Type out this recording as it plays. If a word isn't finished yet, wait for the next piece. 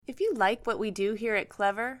like what we do here at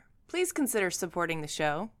Clever, please consider supporting the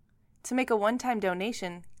show. To make a one-time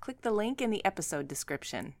donation, click the link in the episode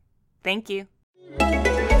description. Thank you.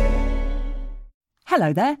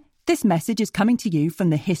 Hello there. This message is coming to you from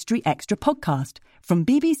the History Extra podcast from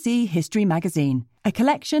BBC History Magazine, a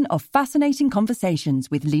collection of fascinating conversations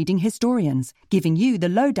with leading historians, giving you the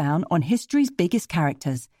lowdown on history's biggest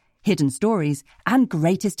characters, hidden stories, and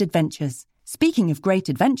greatest adventures. Speaking of great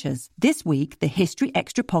adventures, this week the History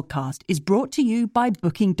Extra podcast is brought to you by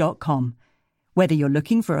Booking.com. Whether you're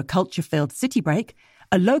looking for a culture-filled city break,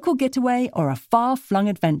 a local getaway, or a far-flung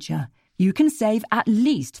adventure, you can save at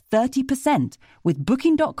least 30% with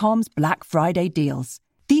Booking.com's Black Friday deals.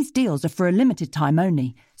 These deals are for a limited time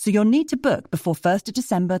only, so you'll need to book before 1st of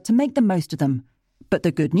December to make the most of them. But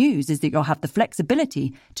the good news is that you'll have the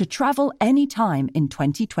flexibility to travel anytime in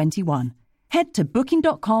 2021. Head to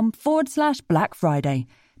booking.com/Black Friday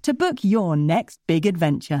to book your next big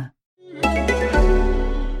adventure.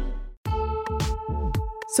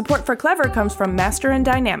 Support for Clever comes from Master &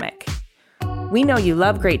 Dynamic. We know you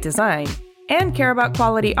love great design and care about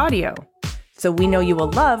quality audio, so we know you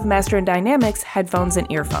will love Master & Dynamic's headphones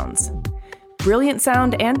and earphones. Brilliant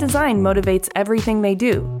sound and design motivates everything they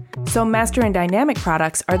do, so Master & Dynamic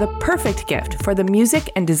products are the perfect gift for the music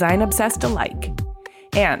and design obsessed alike.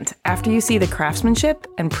 And after you see the craftsmanship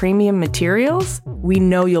and premium materials, we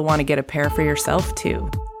know you'll want to get a pair for yourself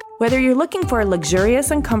too. Whether you're looking for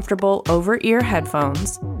luxurious and comfortable over-ear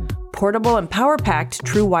headphones, portable and power-packed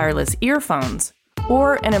true wireless earphones,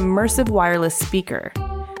 or an immersive wireless speaker,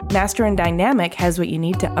 Master & Dynamic has what you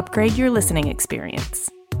need to upgrade your listening experience.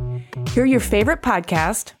 Hear your favorite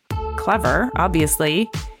podcast, Clever, obviously,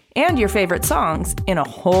 and your favorite songs in a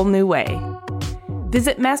whole new way.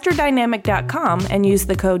 Visit masterdynamic.com and use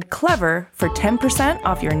the code CLEVER for 10%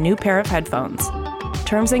 off your new pair of headphones.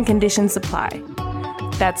 Terms and conditions apply.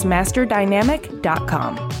 That's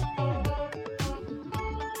masterdynamic.com.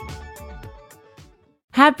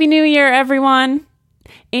 Happy New Year, everyone!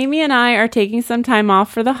 Amy and I are taking some time off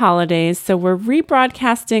for the holidays, so we're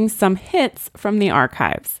rebroadcasting some hits from the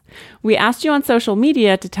archives. We asked you on social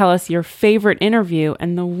media to tell us your favorite interview,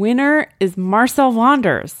 and the winner is Marcel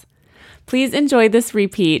Wanders. Please enjoy this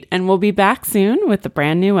repeat, and we'll be back soon with a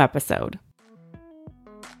brand new episode.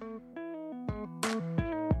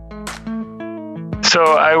 So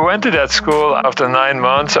I went to that school after 9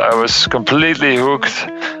 months. I was completely hooked.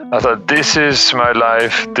 I thought, this is my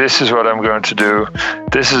life. This is what I'm going to do.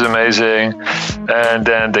 This is amazing. And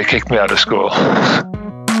then they kicked me out of school.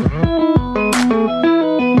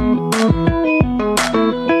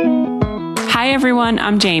 Hi, everyone.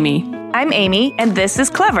 I'm Jamie. I'm Amy, and this is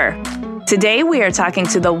Clever. Today, we are talking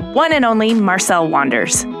to the one and only Marcel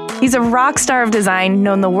Wanders. He's a rock star of design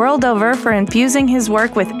known the world over for infusing his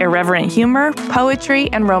work with irreverent humor, poetry,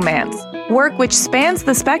 and romance. Work which spans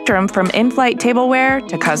the spectrum from in-flight tableware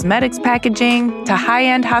to cosmetics packaging to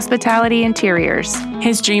high-end hospitality interiors.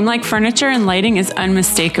 His dreamlike furniture and lighting is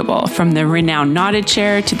unmistakable, from the renowned knotted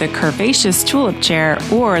chair to the curvaceous tulip chair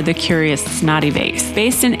or the curious snotty vase.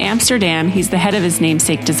 Based in Amsterdam, he's the head of his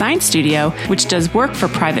namesake design studio, which does work for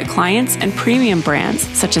private clients and premium brands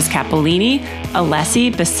such as Cappellini,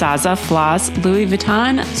 Alessi, Bisazza, Flaws, Louis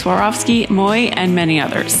Vuitton, Swarovski, Moy, and many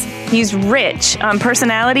others. He's rich on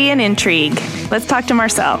personality and intrigue. Let's talk to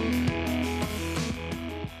Marcel.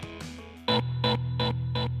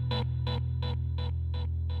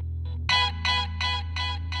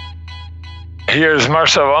 Here's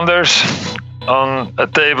Marcel Wanders on a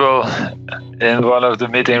table in one of the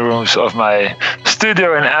meeting rooms of my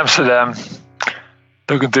studio in Amsterdam,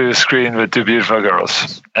 looking to the screen with two beautiful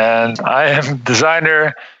girls. And I am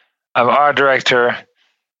designer, I'm art director,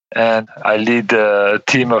 and I lead a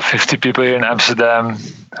team of 50 people here in Amsterdam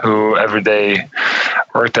who every day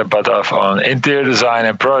work their butt off on interior design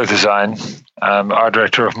and product design. I'm art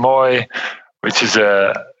director of Moy, which is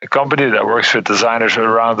a company that works with designers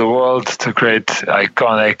around the world to create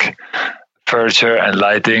iconic furniture and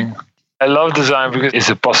lighting. I love design because it's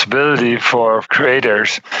a possibility for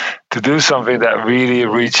creators to do something that really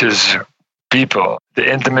reaches people. The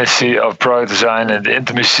intimacy of product design and the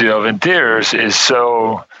intimacy of interiors is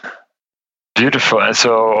so beautiful and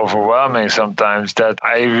so overwhelming sometimes that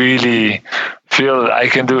I really feel that I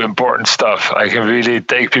can do important stuff. I can really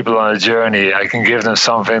take people on a journey. I can give them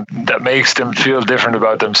something that makes them feel different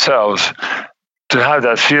about themselves. To have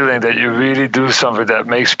that feeling that you really do something that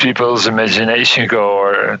makes people's imagination go,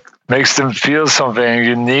 or makes them feel something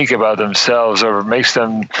unique about themselves, or makes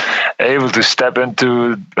them able to step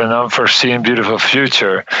into an unforeseen, beautiful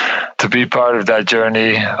future. To be part of that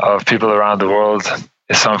journey of people around the world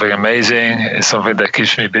is something amazing. It's something that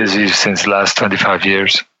keeps me busy since the last 25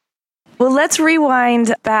 years. Well, let's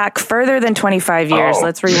rewind back further than 25 years. Oh.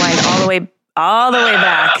 Let's rewind all the way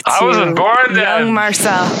back to I wasn't born then. young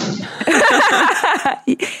Marcel.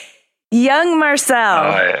 Young Marcel.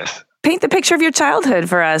 Oh, yes. Paint the picture of your childhood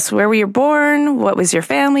for us. Where were you born? What was your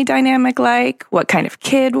family dynamic like? What kind of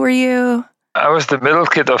kid were you? I was the middle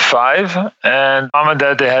kid of 5, and mom and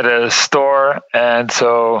dad, they had a store, and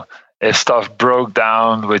so if stuff broke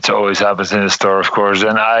down, which always happens in the store, of course,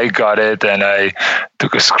 then I got it, and I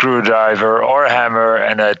took a screwdriver or a hammer,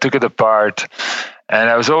 and I took it apart. And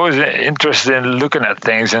I was always interested in looking at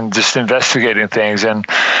things and just investigating things and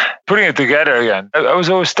putting it together again. I was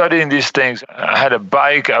always studying these things. I had a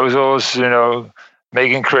bike. I was always,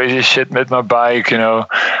 making crazy shit with my bike,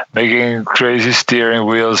 making crazy steering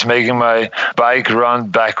wheels, making my bike run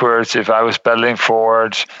backwards if I was pedaling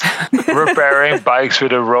forwards, repairing bikes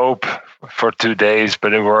with a rope for 2 days,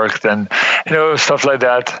 but it worked, and, stuff like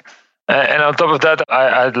that. And on top of that,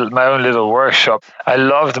 I had my own little workshop. I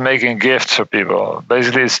loved making gifts for people.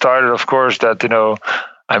 Basically, it started, of course, that,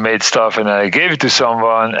 I made stuff and I gave it to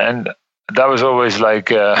someone, and that was always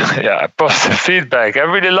like, positive feedback.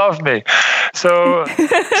 Everybody loved me. So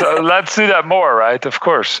let's do that more, right? Of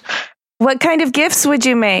course. What kind of gifts would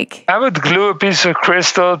you make? I would glue a piece of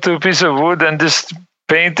crystal to a piece of wood and just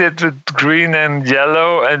paint it with green and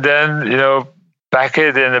yellow, and then, pack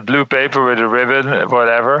it in a blue paper with a ribbon,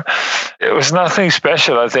 whatever. It was nothing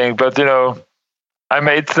special, I think, but, I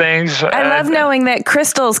made things. I love knowing that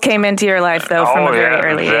crystals came into your life, though, from a very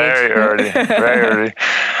early age. Very early.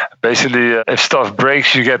 Basically, if stuff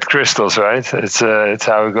breaks, you get crystals, right? It's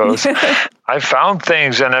how it goes. I found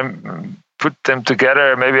things and I put them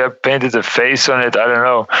together. Maybe I painted a face on it. I don't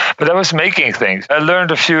know. But I was making things. I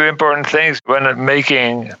learned a few important things when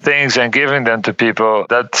making things and giving them to people.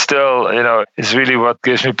 That still, is really what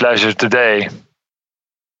gives me pleasure today.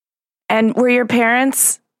 And were your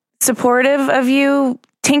parents supportive of you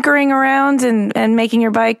tinkering around and making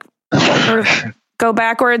your bike sort of go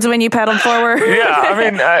backwards when you pedaled forward? Yeah, I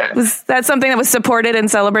mean... was that something that was supported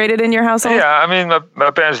and celebrated in your household? Yeah, I mean,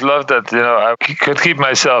 my parents loved that, I could keep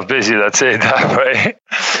myself busy, let's say it that way.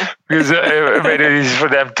 Because it made it easy for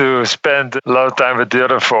them to spend a lot of time with the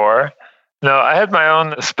other 4. No, I had my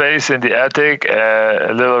own space in the attic,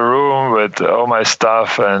 a little room with all my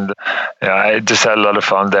stuff, and I just had a lot of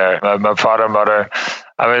fun there. My father and mother,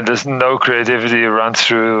 I mean, there's no creativity runs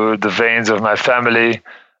through the veins of my family,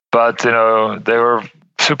 but, they were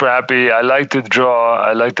super happy. I like to draw,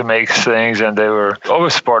 I like to make things, and they were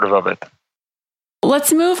always supportive of it.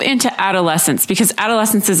 Let's move into adolescence, because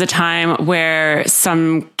adolescence is a time where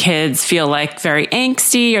some kids feel like very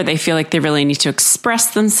angsty, or they feel like they really need to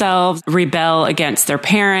express themselves, rebel against their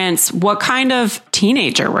parents. What kind of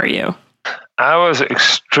teenager were you? I was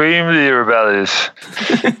extremely rebellious.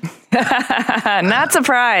 Not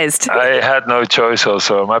surprised. I had no choice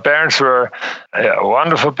also. My parents were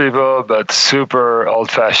wonderful people, but super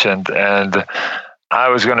old-fashioned, and I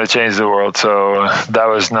was going to change the world, so that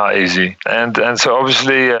was not easy. And so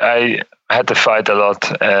obviously I had to fight a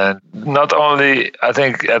lot, and not only I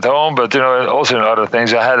think at home, but also in other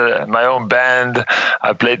things. I had my own band.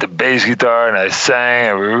 I played the bass guitar and I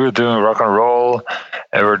sang, and we were doing rock and roll,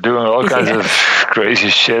 and we were doing all kinds of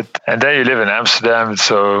crazy shit. And then you live in Amsterdam,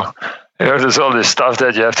 so there's all this stuff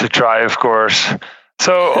that you have to try, of course.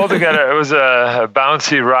 So altogether, it was a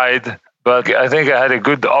bouncy ride. But I think I had a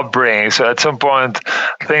good upbringing. So at some point,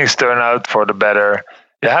 things turn out for the better.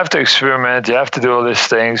 You have to experiment. You have to do all these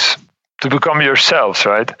things to become yourselves,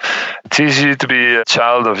 right? It's easy to be a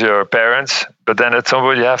child of your parents, but then at some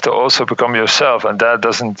point you have to also become yourself. And that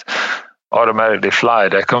doesn't automatically fly.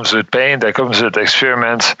 That comes with pain. That comes with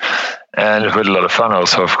experiments. And with a lot of fun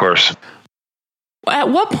also, of course. At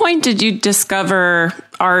what point did you discover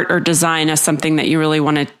art or design as something that you really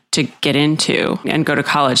wanted to get into and go to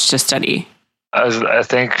college to study? I was, I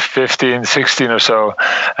think, 15, 16 or so.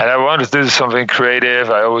 And I wanted to do something creative.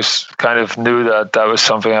 I always kind of knew that was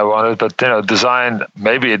something I wanted. But, design,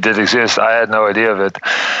 maybe it did exist. I had no idea of it.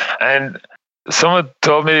 And someone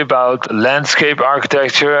told me about landscape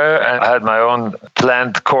architecture. And I had my own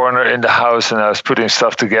plant corner in the house. And I was putting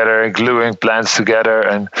stuff together and gluing plants together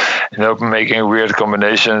and, making weird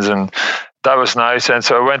combinations. And that was nice. And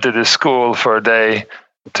so I went to this school for a day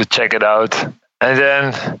to check it out. And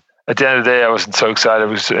then at the end of the day, I wasn't so excited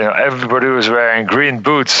because everybody was wearing green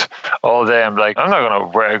boots all day. I'm like, I'm not going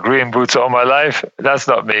to wear green boots all my life. That's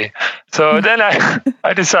not me. So then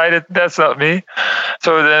I decided that's not me.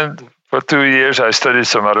 So then for 2 years, I studied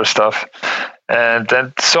some other stuff. And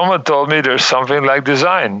then someone told me there's something like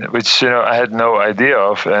design, which, I had no idea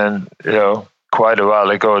of. And, quite a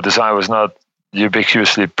while ago, design was not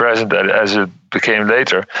ubiquitously present as it became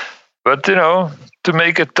later. But, to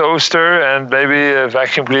make a toaster and maybe a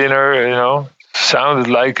vacuum cleaner, sounded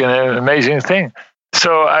like an amazing thing.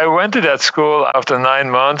 So I went to that school. After 9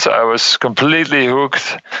 months, I was completely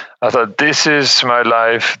hooked. I thought, this is my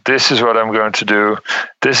life. This is what I'm going to do.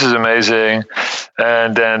 This is amazing.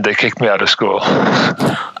 And then they kicked me out of school.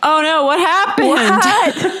 Oh, no. What happened?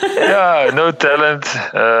 What? Yeah, no talent.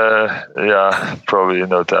 Probably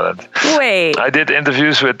no talent. Wait. I did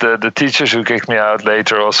interviews with the teachers who kicked me out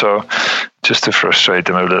later also, just to frustrate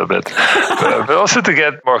them a little bit. but also to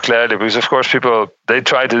get more clarity, because of course people, they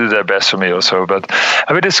try to do their best for me also. But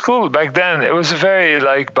I mean, the school back then, it was a very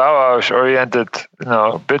like Bauhaus-oriented,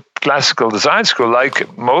 bit classical design school,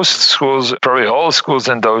 like most schools, probably all schools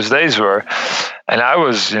in those days were. And I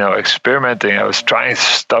was, experimenting. I was trying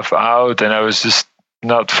stuff out, and I was just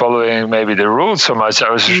not following maybe the rules so much. I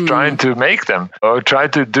was just trying to make them or try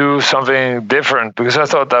to do something different, because I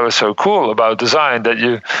thought that was so cool about design, that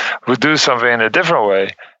you would do something in a different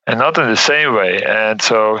way and not in the same way. And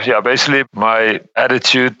so, basically my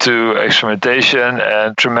attitude to experimentation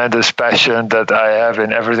and tremendous passion that I have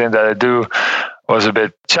in everything that I do was a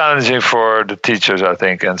bit challenging for the teachers, I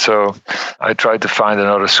think. And so I tried to find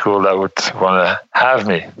another school that would want to have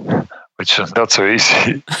me, which is not so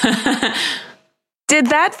easy. Did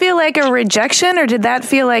that feel like a rejection, or did that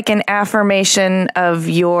feel like an affirmation of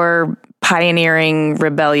your pioneering,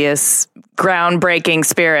 rebellious, groundbreaking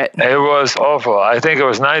spirit? It was awful. I think I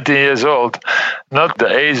was 19 years old, not the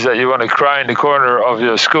age that you want to cry in the corner of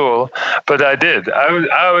your school, but I did.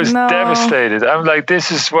 I was devastated. I'm like,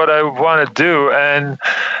 this is what I want to do, and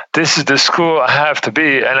this is the school I have to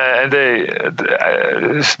be. And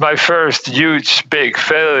it's my first huge, big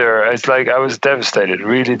failure. It's like I was devastated,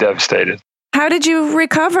 really devastated. How did you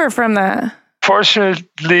recover from that?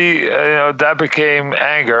 Fortunately, that became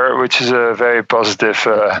anger, which is a very positive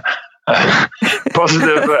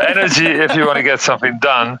energy if you want to get something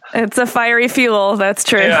done. It's a fiery fuel, that's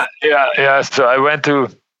true. Yeah. So I went to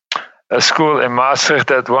a school in Maastricht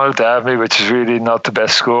that wanted to have me, which is really not the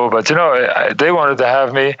best school, but they wanted to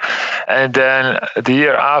have me. And then the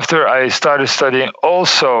year after, I started studying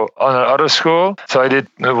also on another school. So I did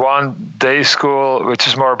one day school, which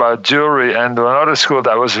is more about jewelry, and another school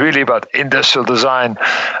that was really about industrial design,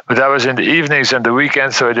 but that was in the evenings and the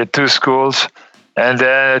weekends. So I did 2 schools. And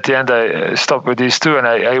then at the end, I stopped with these 2, and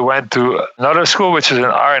I went to another school, which is in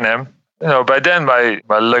Arnhem. By then my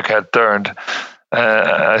luck had turned.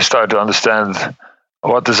 I started to understand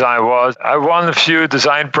what design was. I won a few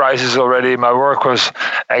design prizes already. My work was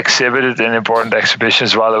exhibited in important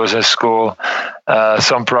exhibitions while I was in school.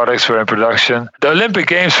 Some products were in production. The Olympic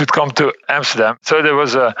Games would come to Amsterdam. So there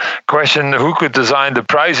was a question, who could design the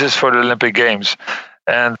prizes for the Olympic Games?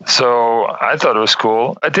 And so I thought it was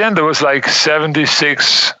cool. At the end, there was like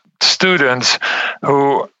 76 students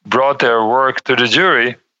who brought their work to the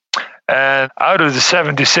jury. And out of the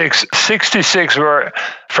 76, 66 were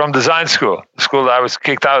from design school, the school that I was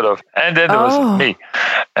kicked out of. And then there was me.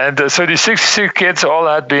 And so these 66 kids all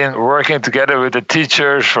had been working together with the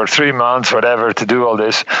teachers for 3 months, whatever, to do all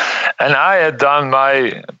this. And I had done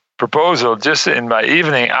my proposal just in my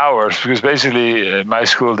evening hours, because basically my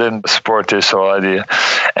school didn't support this whole idea.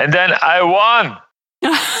 And then I won.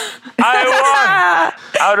 I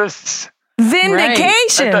won out of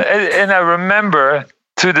vindication. And I remember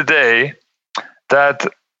to the day that,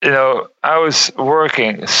 I was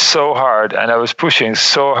working so hard and I was pushing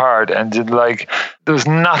so hard, and there was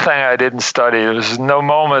nothing I didn't study. There was no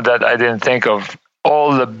moment that I didn't think of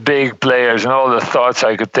all the big players and all the thoughts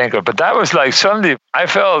I could think of. But that was like, suddenly I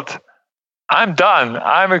felt, I'm done.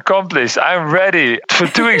 I'm accomplished. I'm ready. For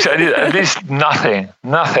 2 weeks, I did at least nothing.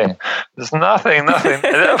 There's nothing. And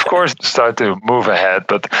then, of course, start to move ahead.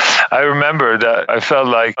 But I remember that I felt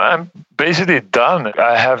like I'm basically done.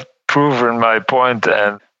 I have proven my point,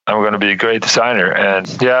 and I'm going to be a great designer. And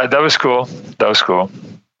yeah, that was cool.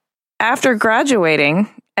 After graduating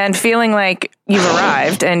and feeling like you've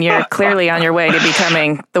arrived and you're clearly on your way to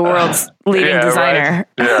becoming the world's leading designer.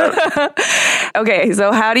 Right. Yeah. Okay,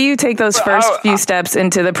 so how do you take those first few steps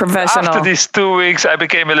into the professional? After these 2 weeks, I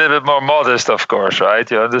became a little bit more modest, of course, right?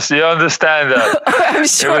 You understand that. I'm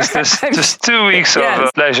sure. It was just 2 weeks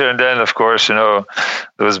of pleasure, and then, of course, there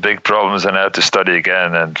was big problems, and I had to study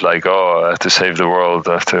again, and I have to save the world,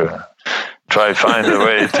 I have to try to find a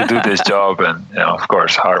way to do this job, and, of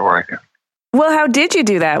course, hard work. Well, how did you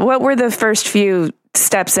do that? What were the first few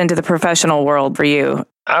steps into the professional world for you?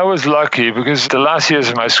 I was lucky because the last years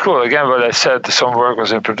of my school, again, what I said, some work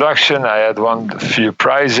was in production. I had won a few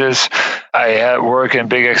prizes. I had work in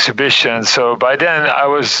big exhibitions. So by then I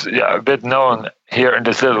was a bit known here in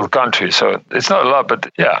this little country. So it's not a lot,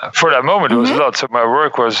 but for that moment it was a lot. So my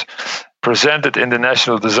work was presented in the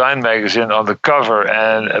National Design magazine on the cover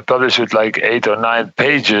and published with like 8 or 9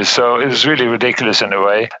 pages. So it was really ridiculous in a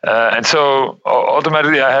way. And so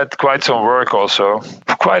automatically I had quite some work also.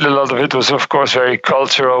 Quite a lot of it was, of course, very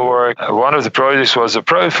cultural work. One of the projects was a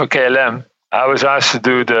project for KLM. I was asked to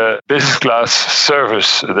do the business class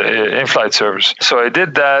service, the in-flight service. So I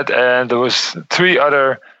did that, and there was 3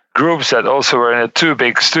 other groups that also were in 2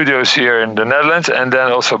 big studios here in the Netherlands, and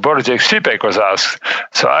then also Borodjek Sipek was asked.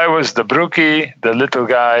 So I was the brookie, the little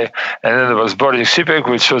guy, and then there was Borodjek Sipek,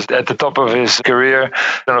 which was at the top of his career.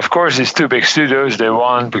 And of course, these 2 big studios, they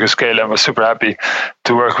won because KLM was super happy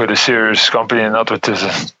to work with a serious company and not with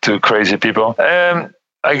 2 crazy people.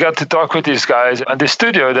 I got to talk with these guys, and the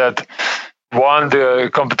studio that won the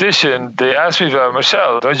competition, they asked me,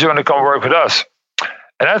 Marcel, don't you want to come work with us?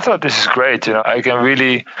 And I thought, this is great. I can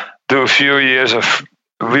really do a few years of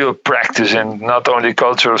real practice in not only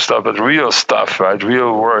cultural stuff, but real stuff, right?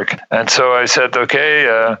 Real work. And so I said,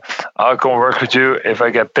 okay, I'll come work with you. If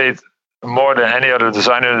I get paid more than any other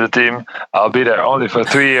designer in the team, I'll be there only for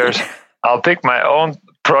 3 years. I'll pick my own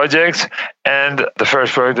projects, and the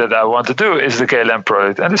first project that I want to do is the KLM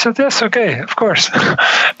project. And they said, yes, okay, of course.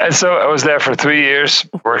 And so I was there for 3 years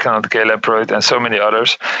working on the KLM project and so many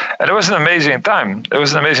others. And it was an amazing time.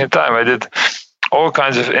 I did all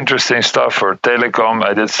kinds of interesting stuff for telecom.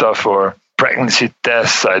 I did stuff for pregnancy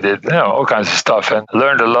tests. I did all kinds of stuff and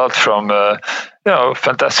learned a lot from a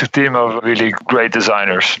fantastic team of really great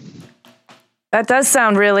designers. That does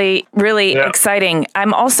sound really, really exciting.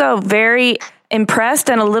 I'm also very impressed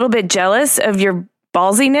and a little bit jealous of your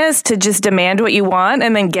ballsiness to just demand what you want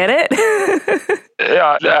and then get it.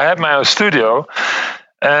 I had my own studio,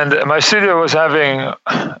 and my studio was having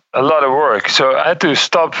a lot of work. So I had to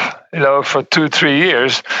stop, for 2-3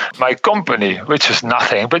 years, my company, which was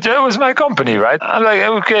nothing, but it was my company, right? I'm like,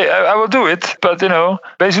 okay, I will do it. But,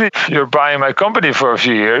 basically you're buying my company for a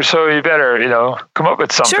few years, so you better, come up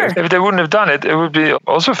with something. Sure. If they wouldn't have done it, it would be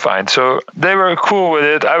also fine. So they were cool with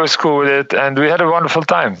it. I was cool with it. And we had a wonderful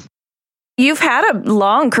time. You've had a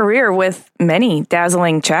long career with many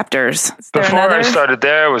dazzling chapters. Before I started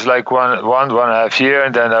there, it was like one and a half year,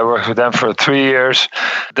 and then I worked with them for 3 years.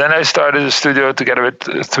 Then I started a studio together with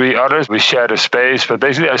 3 others. We shared a space, but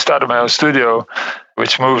basically I started my own studio,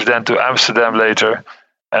 which moved then to Amsterdam later.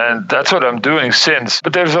 And that's what I'm doing since.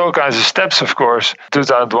 But there's all kinds of steps, of course.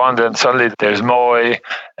 2001, then suddenly there's Mooi,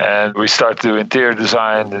 and we start to do interior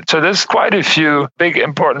design. So there's quite a few big,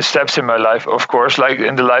 important steps in my life, of course, like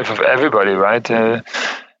in the life of everybody, right? You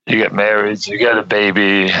get married, you get a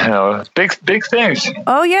baby, big things.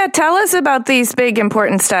 Oh, yeah. Tell us about these big,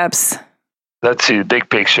 important steps. Let's see, big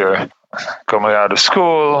picture. Coming out of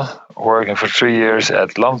school, working for 3 years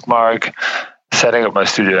at Landmark, setting up my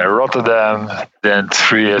studio in Rotterdam, then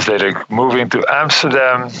 3 years later moving to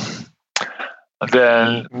Amsterdam,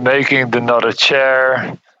 then making the Nodder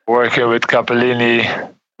chair, working with Capellini,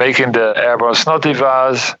 making the airborne snotty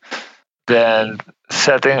vase, then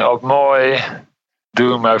setting up Mooi,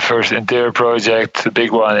 doing my first interior project, the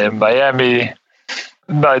big one in Miami.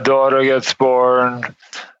 My daughter gets born.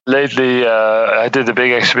 Lately, I did a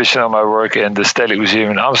big exhibition of my work in the Stedelijk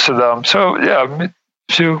Museum in Amsterdam. So, a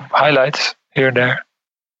few highlights here and there.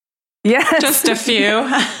 Yeah. Just a few.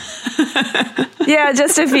 Yeah,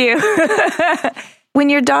 just a few. When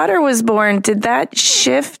your daughter was born, did that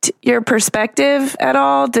shift your perspective at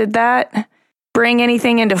all? Did that bring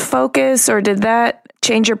anything into focus, or did that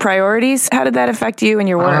change your priorities? How did that affect you and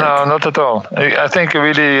your work? No, not at all. I think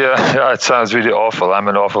really, it sounds really awful. I'm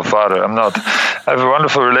an awful father. I'm not. I have a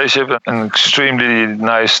wonderful relationship, an extremely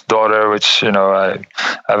nice daughter, which, I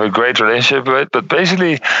have a great relationship with. But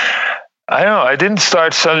basically, I don't know, I didn't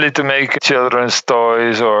start suddenly to make children's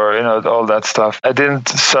toys or, all that stuff. I didn't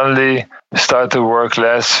suddenly start to work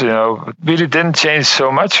less, it really didn't change so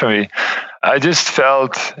much for me. I just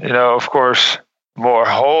felt, of course, more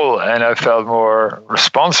whole, and I felt more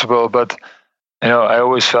responsible, but, I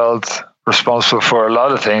always felt responsible for a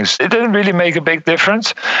lot of things. It didn't really make a big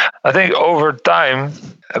difference. I think over time,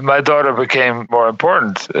 my daughter became more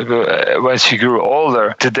important when she grew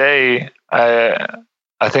older. Today,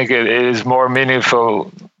 I think it is more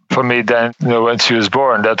meaningful for me than when she was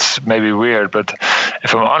born. That's maybe weird, but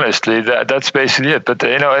if I'm honestly, that's basically it. But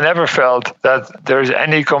I never felt that there's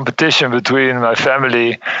any competition between my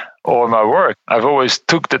family or my work. I've always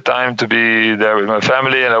took the time to be there with my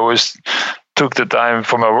family, and I always took the time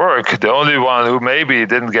for my work. The only one who maybe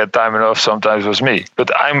didn't get time enough sometimes was me.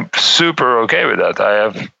 But I'm super okay with that. I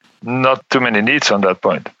have not too many needs on that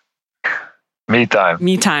point. Me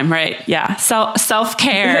time, right? Yeah,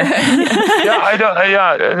 self-care. I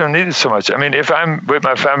don't need it so much. I mean, if I'm with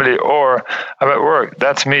my family or I'm at work,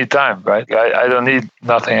 that's me time, right? I don't need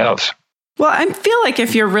nothing else. Well, I feel like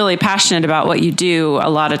if you're really passionate about what you do, a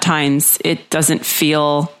lot of times it doesn't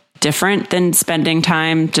feel different than spending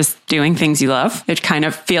time just doing things you love. It kind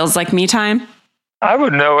of feels like me time. I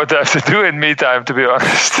wouldn't know what I have to do in me time, to be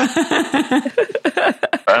honest.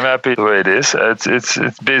 I'm happy the way it is.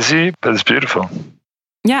 It's busy, but it's beautiful.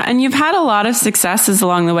 Yeah, and you've had a lot of successes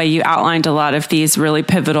along the way. You outlined a lot of these really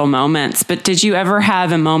pivotal moments, but did you ever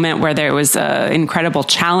have a moment where there was an incredible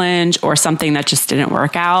challenge or something that just didn't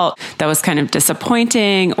work out that was kind of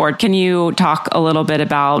disappointing? Or can you talk a little bit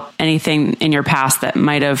about anything in your past that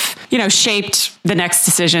might have, shaped the next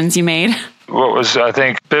decisions you made? What was, I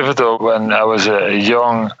think, pivotal when I was a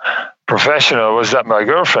young professional was that my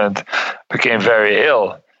girlfriend became very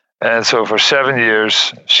ill. And so for 7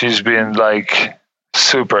 years, she's been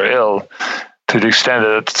super ill to the extent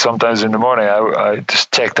that sometimes in the morning I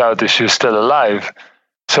just checked out if she was still alive.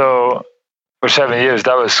 So for 7 years,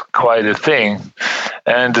 that was quite a thing.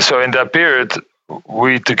 And so in that period,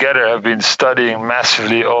 we together have been studying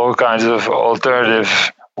massively all kinds of alternative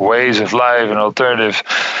ways of life and alternative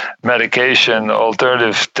medication,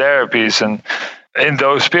 alternative therapies. And in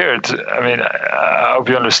those periods, I mean, I hope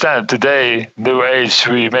you understand, today, New Age,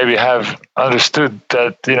 we maybe have understood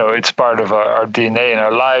that, it's part of our DNA and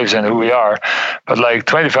our lives and who we are. But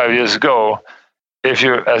 25 years ago, if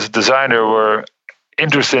you as a designer were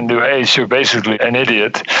interested in New Age, you're basically an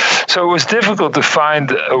idiot. So it was difficult to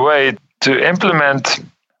find a way to implement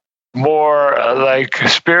more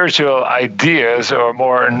spiritual ideas or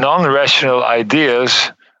more non-rational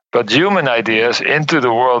ideas, but human ideas into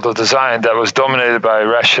the world of design that was dominated by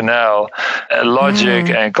rationale, logic,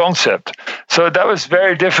 and concept. So that was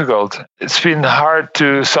very difficult. It's been hard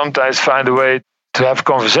to sometimes find a way to have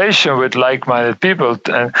conversation with like-minded people.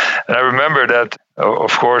 And I remember that,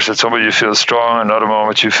 of course, at some moment you feel strong, another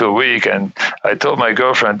moment you feel weak. And I told my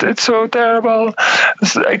girlfriend, it's so terrible.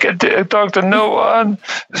 I can talk to no one.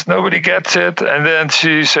 Nobody gets it. And then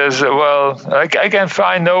she says, well, I can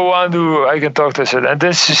find no one who I can talk to. And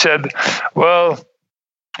then she said, well,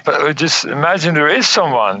 but just imagine there is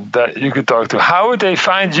someone that you could talk to. How would they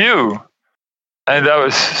find you? And that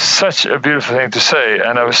was such a beautiful thing to say.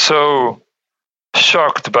 And I was so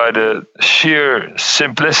shocked by the sheer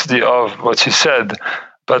simplicity of what she said,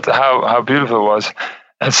 but how beautiful it was.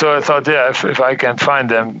 And so I thought, if I can find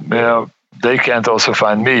them, they can't also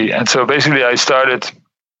find me. And so basically I started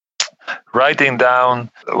writing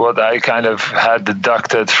down what I kind of had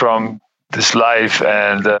deducted from this life.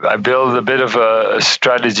 And I built a bit of a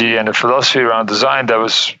strategy and a philosophy around design that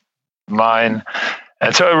was mine.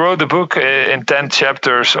 And so I wrote the book in 10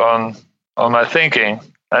 chapters on my thinking.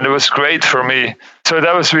 And it was great for me. So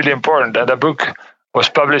that was really important. And that book was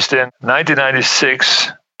published in 1996.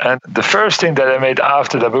 And the first thing that I made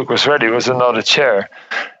after the book was ready was another chair.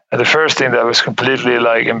 And the first thing that was completely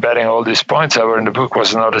embedding all these points that were in the book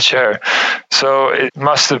was another chair. So it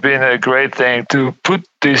must have been a great thing to put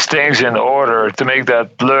these things in order, to make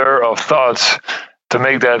that blur of thoughts, to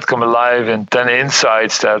make that come alive in 10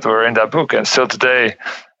 insights that were in that book. And still today,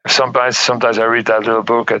 sometimes I read that little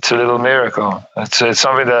book. It's a little miracle. It's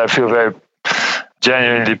something that I feel very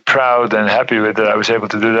genuinely proud and happy with, that I was able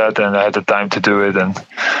to do that and I had the time to do it. And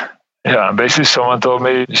basically someone told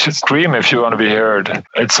me, you should scream if you want to be heard.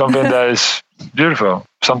 It's something that is beautiful.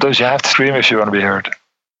 Sometimes you have to scream if you want to be heard.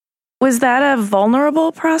 Was that a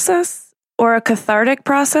vulnerable process or a cathartic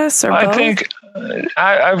process, or both? I think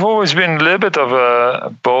I've always been a little bit of a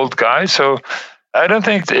bold guy, so I don't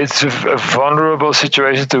think it's a vulnerable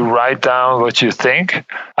situation to write down what you think.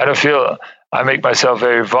 I don't feel I make myself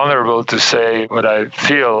very vulnerable to say what I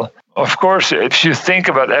feel. Of course, if you think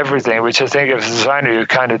about everything, which I think as a designer you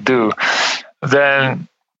kind of do, then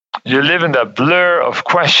you live in that blur of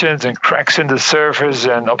questions and cracks in the surface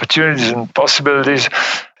and opportunities and possibilities.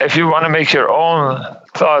 If you want to make your own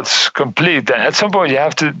thoughts complete, then at some point you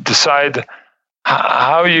have to decide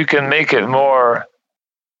how you can make it more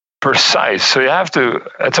precise. So you have to,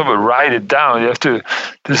 at some point, write it down. You have to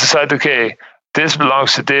decide, okay, this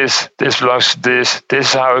belongs to this belongs to this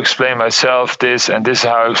is how I explain myself, this, and this is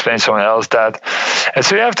how I explain someone else that. And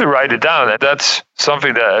so you have to write it down. And that's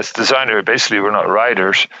something that as a designer, basically, we're not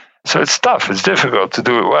writers. So it's tough. It's difficult to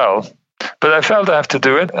do it well. But I felt I have to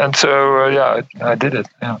do it. And so, I did it.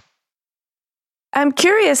 Yeah. I'm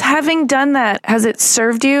curious, having done that, has it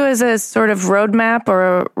served you as a sort of roadmap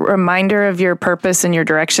or a reminder of your purpose and your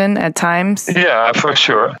direction at times? Yeah, for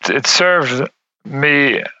sure. It served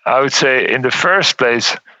me, I would say, in the first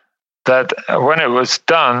place, that when it was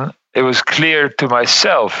done, it was clear to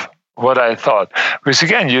myself what I thought. Because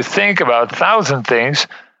again, you think about 1,000 things,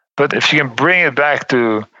 but if you can bring it back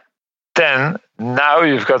to 10, now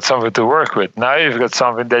you've got something to work with. Now you've got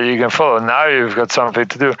something that you can follow. Now you've got something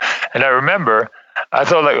to do. And I remember, I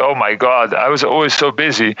thought like, oh my God, I was always so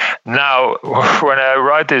busy. Now, when I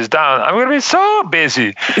write this down, I'm going to be so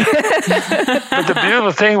busy. But the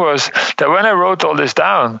beautiful thing was that when I wrote all this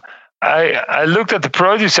down, I looked at the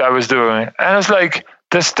projects I was doing, and I was like,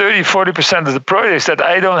 there's 30-40% of the projects that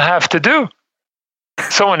I don't have to do.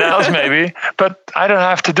 Someone else maybe, but I don't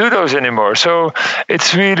have to do those anymore. So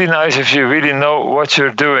it's really nice if you really know what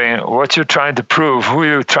you're doing, what you're trying to prove, who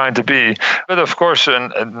you're trying to be. But of course,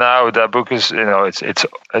 and now that book is,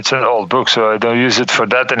 it's an old book, so I don't use it for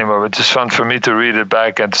that anymore. But it's just fun for me to read it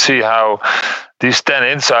back and see how these 10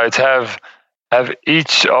 insights have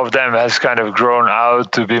each of them has kind of grown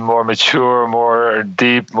out to be more mature, more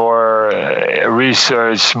deep, more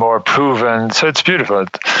researched, more proven. So it's beautiful.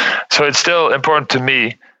 So it's still important to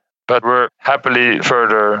me, but we're happily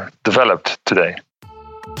further developed today.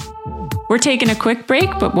 We're taking a quick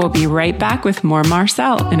break, but we'll be right back with more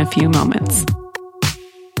Marcel in a few moments.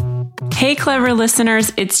 Hey, clever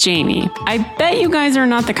listeners, it's Jamie. I bet you guys are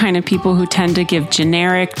not the kind of people who tend to give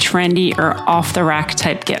generic, trendy, or off-the-rack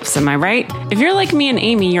type gifts, am I right? If you're like me and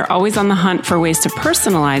Amy, you're always on the hunt for ways to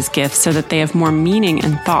personalize gifts so that they have more meaning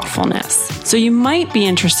and thoughtfulness. So you might be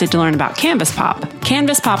interested to learn about Canvas Pop.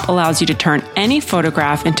 Canvas Pop allows you to turn any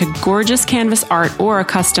photograph into gorgeous canvas art or a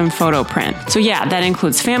custom photo print. So yeah, that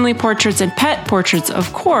includes family portraits and pet portraits,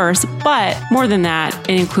 of course, but more than that,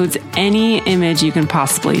 it includes any image you can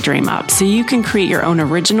possibly dream up. So you can create your own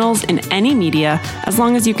originals in any media as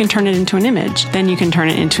long as you can turn it into an image. Then you can turn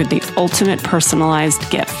it into the ultimate personalized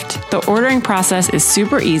gift. The ordering process is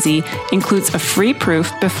super easy, includes a free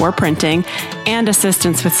proof before printing, and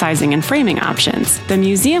assistance with sizing and framing options. The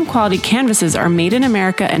museum quality canvases are made in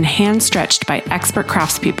America and hand-stretched by expert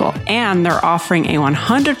craftspeople. And they're offering a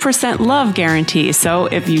 100% love guarantee, so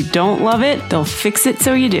if you don't love it, they'll fix it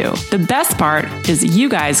so you do. The best part is you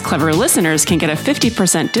guys, clever listeners, can get a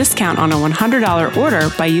 50% discount on a $100 order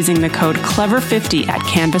by using the code CLEVER50 at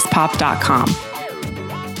canvaspop.com.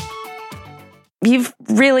 You've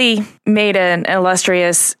really made an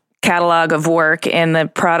illustrious catalog of work in the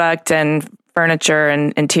product and furniture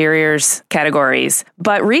and interiors categories.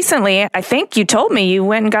 But recently, I think you told me you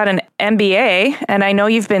went and got an MBA, and I know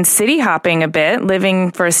you've been city hopping a bit,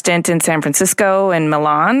 living for a stint in San Francisco and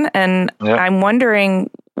Milan. And I'm wondering,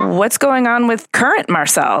 what's going on with current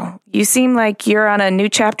Marcel? You seem like you're on a new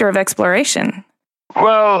chapter of exploration.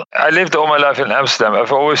 Well, I lived all my life in Amsterdam.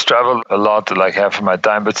 I've always traveled a lot, like half of my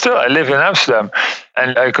time, but still I live in Amsterdam.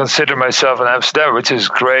 And I consider myself an Amsterdam, which is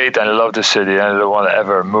great. And I love the city and I don't want to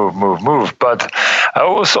ever move. But I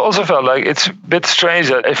also felt like it's a bit strange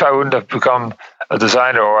that if I wouldn't have become a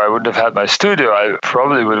designer or I wouldn't have had my studio, I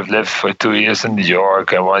probably would have lived for 2 years in New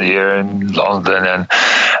York and 1 year in London. And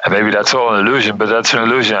maybe that's all an illusion, but that's an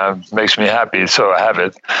illusion. It makes me happy, so I have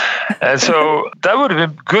it. And so that would have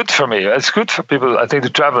been good for me. It's good for people, I think, to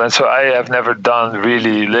travel. And so I have never done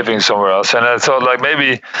really living somewhere else. And I thought, like,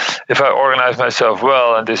 maybe if I organize myself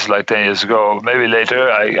well, and this is like 10 years ago, maybe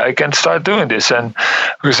later I can start doing this. And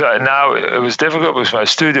because now it was difficult because my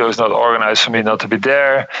studio is not organized for me not to be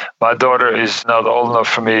there. My daughter is not old enough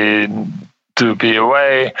for me to be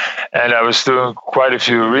away, and I was doing quite a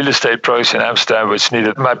few real estate projects in Amsterdam which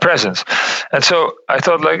needed my presence. And so I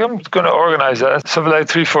thought, like, I'm going to organize that. Something like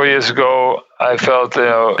 3-4 years ago, I felt,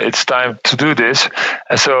 it's time to do this.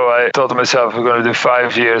 And so I thought to myself, we're going to do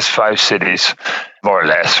 5 years, 5 cities, more or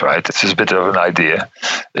less, right? It's just a bit of an idea.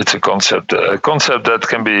 It's a concept that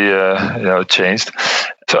can be, changed.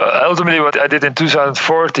 So ultimately, what I did in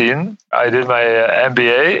 2014, I did my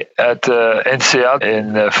MBA at NCA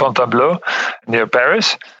in Fontainebleau, near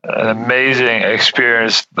Paris. An amazing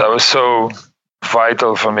experience that was so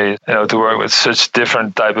vital for me, to work with such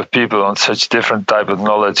different type of people on such different type of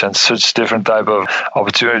knowledge and such different type of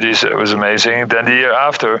opportunities. It was amazing. Then the year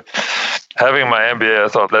after having my MBA, I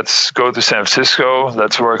thought, let's go to San Francisco.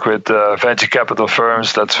 Let's work with venture capital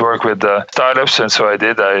firms. Let's work with startups. And so I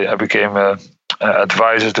did. I became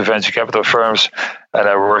advisor to venture capital firms, and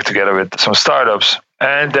I worked together with some startups.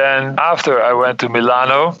 And then after I went to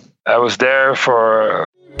Milano, I was there for...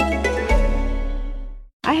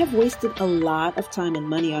 I have wasted a lot of time and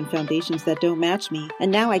money on foundations that don't match me,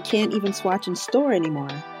 and now I can't even swatch in store anymore.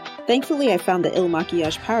 Thankfully, I found the Il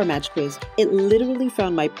Maquillage Power Match quiz. It literally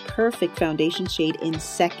found my perfect foundation shade in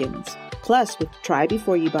seconds. Plus, with Try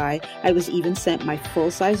Before You Buy, I was even sent my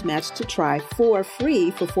full-size match to try for free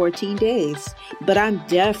for 14 days. But I'm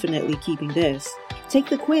definitely keeping this. Take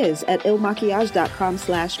the quiz at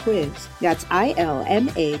ilmaquillage.com/quiz. That's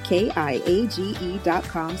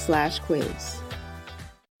ilmakiage.com/quiz.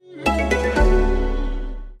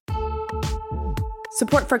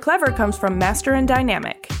 Support for Clever comes from Master and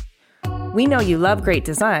Dynamic. We know you love great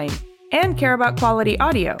design and care about quality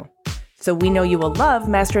audio, so we know you will love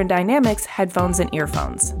Master and Dynamic's headphones and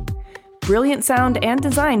earphones. Brilliant sound and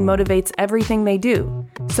design motivates everything they do,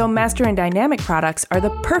 so Master and Dynamic products are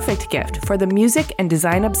the perfect gift for the music and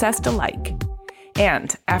design obsessed alike.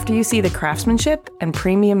 And after you see the craftsmanship and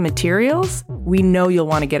premium materials, we know you'll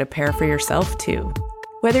want to get a pair for yourself too.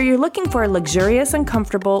 Whether you're looking for luxurious and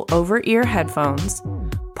comfortable over-ear headphones,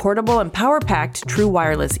 portable and power-packed true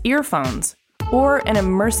wireless earphones, or an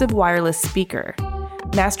immersive wireless speaker,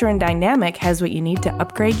 Master and Dynamic has what you need to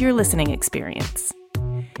upgrade your listening experience.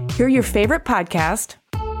 Hear your favorite podcast,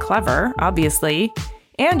 Clever, obviously,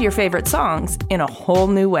 and your favorite songs in a whole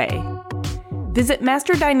new way. Visit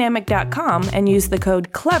masterdynamic.com and use the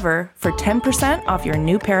code CLEVER for 10% off your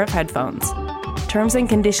new pair of headphones. Terms and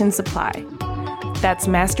conditions apply. That's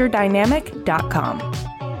masterdynamic.com.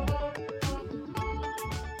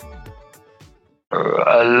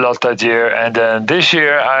 A lot that year, and then this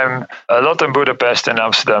year I'm a lot in Budapest and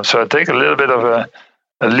Amsterdam, so I take a little bit of a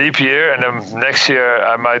leap year, and then next year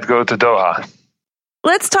I might go to Doha.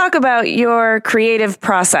 Let's talk about your creative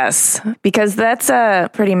process, because that's a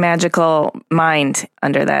pretty magical mind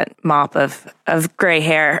under that mop of gray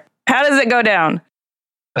hair. How does it go down?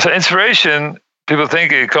 So inspiration, people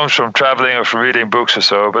think it comes from traveling or from reading books or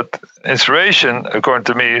so, but inspiration, according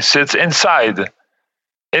to me, sits inside.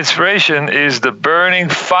 Inspiration is the burning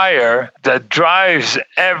fire that drives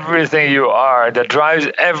everything you are, that drives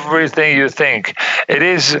everything you think. It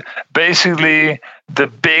is basically the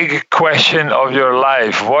big question of your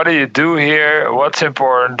life. What do you do here? What's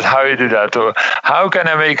important? How you do that? Or how can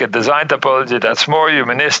I make a design topology that's more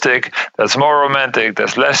humanistic, that's more romantic,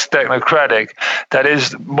 that's less technocratic, that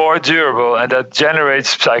is more durable, and that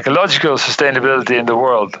generates psychological sustainability in the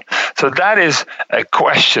world? So that is a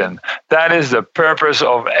question. That is the purpose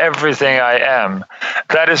of everything I am.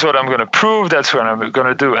 That is what I'm going to prove. That's what I'm going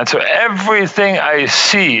to do. And so everything I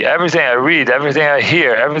see, everything I read, everything I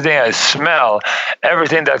hear, everything I smell,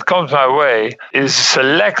 everything that comes my way is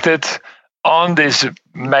selected on this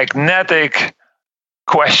magnetic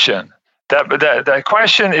question. That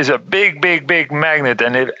question is a big, big, big magnet.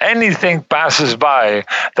 And if anything passes by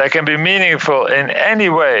that can be meaningful in any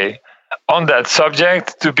way on that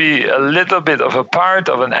subject, to be a little bit of a part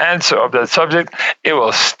of an answer of that subject, it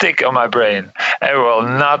will stick on my brain and it will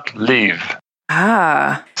not leave.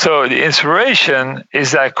 So the inspiration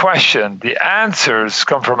is that question. The answers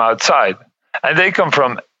come from outside. And they come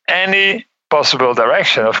from any possible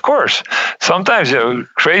direction, of course. Sometimes,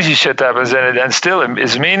 crazy shit happens and still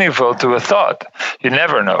is meaningful to a thought. You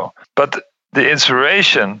never know. But the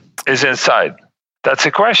inspiration is inside. That's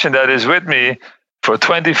a question that is with me for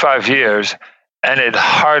 25 years, and it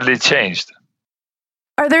hardly changed.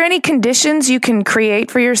 Are there any conditions you can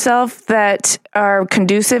create for yourself that are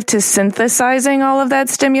conducive to synthesizing all of that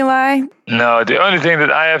stimuli? No, the only thing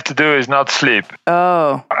that I have to do is not sleep.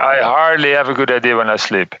 Oh. I hardly have a good idea when I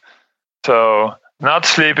sleep. So not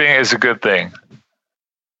sleeping is a good thing.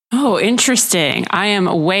 Oh, interesting. I am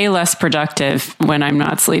way less productive when I'm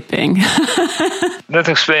not sleeping. Let's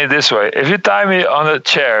explain it this way. If you tie me on a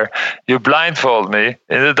chair, you blindfold me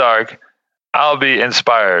in the dark, I'll be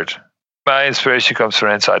inspired. My inspiration comes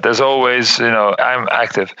from inside. There's always, I'm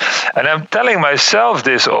active. And I'm telling myself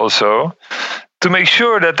this also to make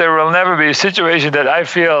sure that there will never be a situation that I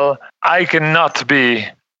feel I cannot be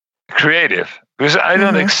creative. Because I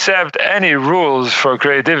don't accept any rules for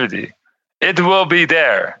creativity. It will be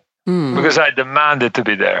there because I demand it to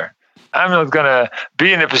be there. I'm not going to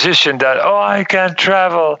be in a position that, I can't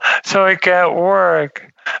travel, so I can't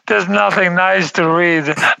work. There's nothing nice to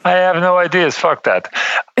read. I have no ideas. Fuck that.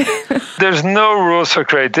 There's no rules for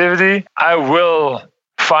creativity. I will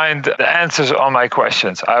find the answers on my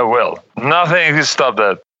questions. I will. Nothing can stop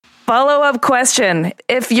that. Follow-up question.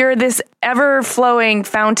 If you're this ever-flowing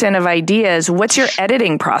fountain of ideas, what's your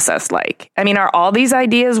editing process like? I mean, are all these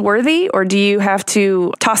ideas worthy, or do you have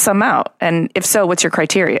to toss them out? And if so, what's your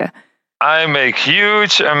criteria? I make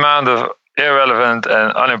huge amount of irrelevant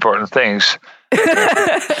and unimportant things.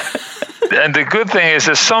 And the good thing is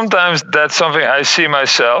that sometimes that's something I see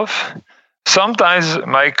myself, sometimes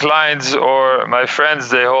my clients or my friends,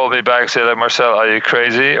 they hold me back, say like, Marcel, are you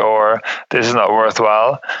crazy? Or this is not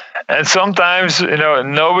worthwhile. And sometimes,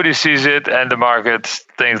 nobody sees it and the market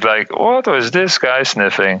thinks like, what was this guy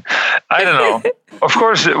sniffing? I don't know. Of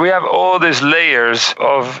course, we have all these layers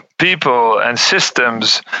of people and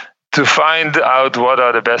systems to find out what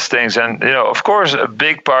are the best things. And, of course, a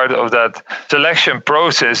big part of that selection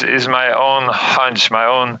process is my own hunch, my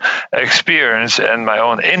own experience, and my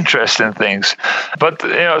own interest in things. But,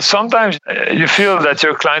 sometimes you feel that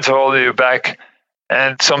your clients are holding you back,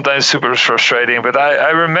 and sometimes super frustrating. But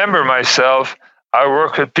I remember myself, I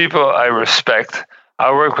work with people I respect.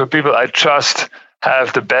 I work with people I trust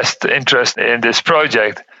have the best interest in this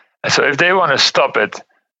project. And so if they want to stop it,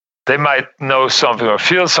 they might know something or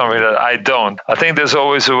feel something that I don't. I think there's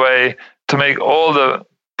always a way to make all the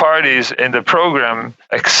parties in the program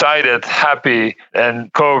excited, happy,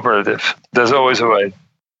 and cooperative. There's always a way.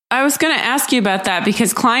 I was going to ask you about that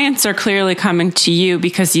because clients are clearly coming to you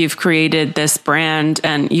because you've created this brand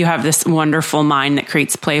and you have this wonderful mind that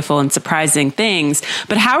creates playful and surprising things.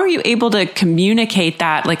 But how are you able to communicate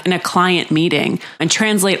that like in a client meeting and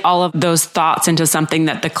translate all of those thoughts into something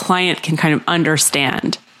that the client can kind of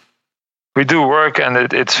understand? We do work and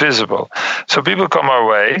it's visible. So people come our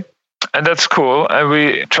way and that's cool. And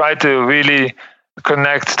we try to really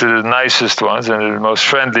connect to the nicest ones and the most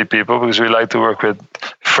friendly people because we like to work with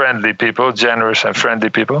friendly people, generous and friendly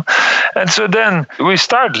people. And so then we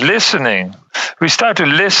start listening. We start to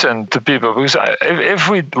listen to people because if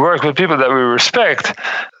we work with people that we respect,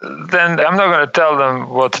 then I'm not going to tell them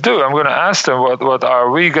what to do. I'm going to ask them what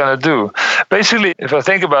are we going to do. Basically, if I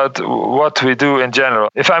think about what we do in general,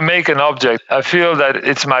 if I make an object, I feel that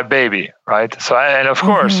it's my baby, right? So, and of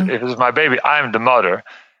course, if it's my baby, I'm the mother.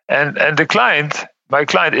 And my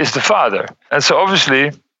client is the father. And so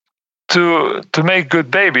obviously, to make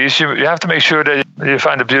good babies, you have to make sure that you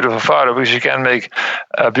find a beautiful father because you can't make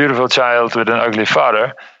a beautiful child with an ugly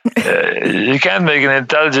father. You can't make an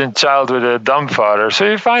intelligent child with a dumb father. So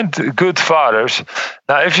you find good fathers.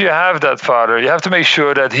 Now, if you have that father, you have to make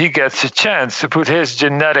sure that he gets a chance to put his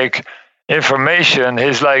genetic information,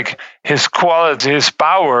 his quality, his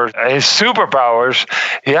power, his superpowers,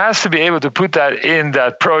 he has to be able to put that in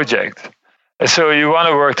that project. And so you want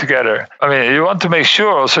to work together. I mean, you want to make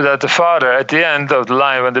sure also that the father, at the end of the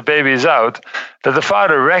line, when the baby is out, that the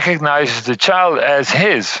father recognizes the child as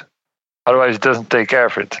his. Otherwise, he doesn't take care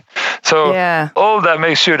of it. So all that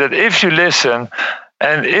makes sure that if you listen,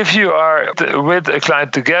 and if you are with a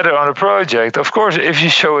client together on a project, of course, if you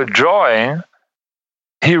show a drawing,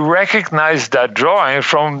 he recognized that drawing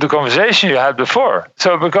from the conversation you had before.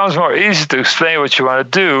 So it becomes more easy to explain what you want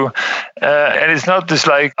to do. And it's not just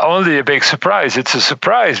like only a big surprise. It's a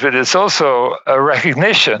surprise, but it's also a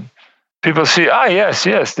recognition. People see, yes,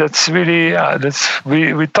 that's really,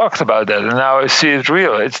 we talked about that. And now I see it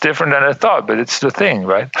real. It's different than I thought, but it's the thing,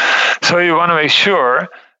 right? So you want to make sure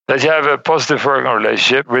that you have a positive working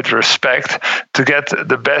relationship with respect to get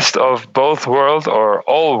the best of both worlds or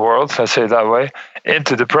all worlds, let's say it that way,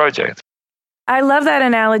 into the project. I love that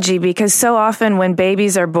analogy because so often when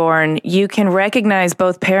babies are born, you can recognize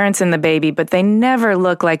both parents and the baby, but they never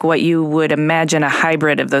look like what you would imagine a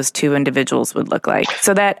hybrid of those two individuals would look like.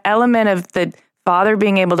 So that element of the father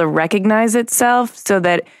being able to recognize itself so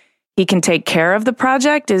that he can take care of the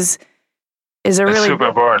project is super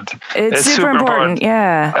important. It's super important.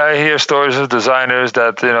 Yeah. I hear stories of designers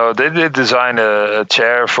that, they did design a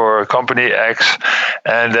chair for company X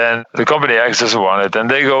and then the company X doesn't want it.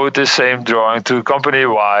 And they go with the same drawing to company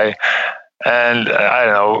Y. And I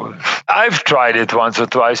don't know, I've tried it once or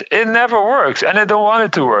twice. It never works and I don't want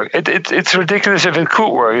it to work. It's ridiculous if it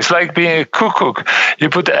could work. It's like being a cook. You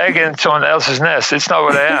put the egg in someone else's nest. It's not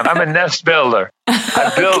what I am. I'm a nest builder.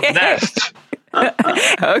 I build nests.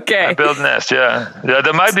 Okay. I build nests, yeah.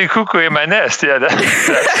 There might be cuckoo in my nest, yeah.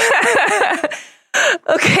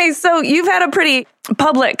 Okay, so you've had a pretty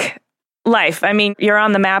public life. I mean, you're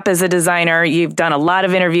on the map as a designer. You've done a lot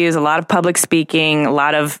of interviews, a lot of public speaking, a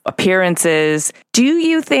lot of appearances. Do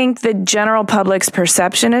you think the general public's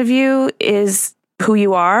perception of you is who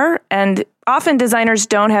you are? And often designers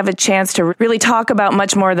don't have a chance to really talk about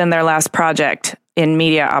much more than their last project in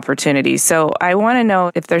media opportunities. So I want to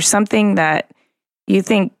know if there's something that you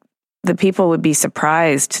think the people would be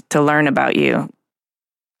surprised to learn about you.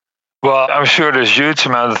 Well, I'm sure there's a huge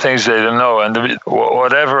amount of things they don't know. And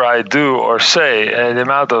whatever I do or say, the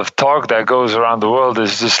amount of talk that goes around the world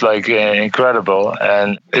is just like incredible.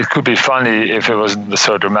 And it could be funny if it wasn't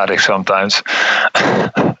so dramatic sometimes.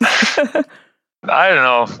 I don't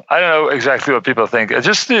know. I don't know exactly what people think.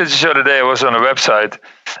 Just the other day, I was on a website,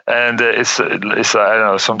 and it's I don't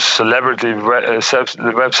know, some celebrity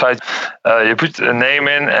website. You put a name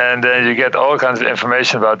in, and then you get all kinds of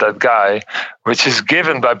information about that guy, which is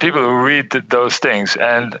given by people who read those things.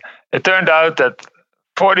 And it turned out that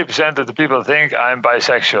 40% of the people think I'm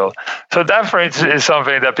bisexual. So that, for instance, is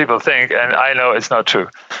something that people think, and I know it's not true.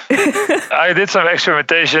 I did some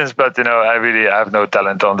experimentations, but I really have no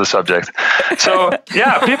talent on the subject. So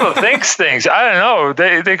yeah, people think things. I don't know.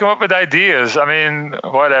 They come up with ideas. I mean,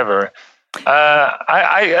 whatever.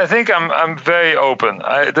 I think I'm very open.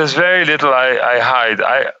 There's very little I hide.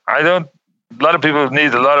 I don't. A lot of people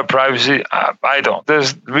need a lot of privacy. I don't.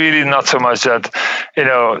 There's really not so much that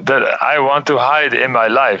that I want to hide in my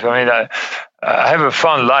life. I mean, I have a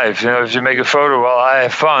fun life. If you make a photo while I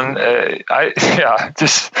have fun,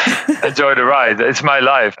 just enjoy the ride. It's my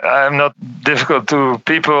life. I'm not difficult to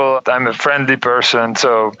people. I'm a friendly person.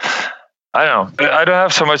 So I don't know. I don't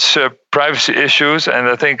have so much privacy issues, and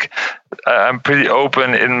I think I'm pretty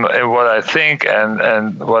open in what I think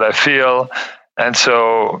and what I feel. And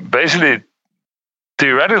so basically,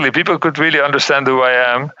 theoretically, people could really understand who I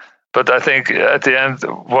am, but I think at the end,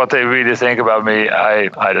 what they really think about me,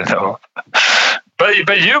 I don't know.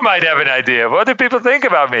 But you might have an idea. What do people think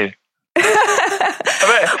about me?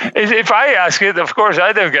 If I ask it, of course,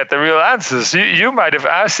 I don't get the real answers. You might have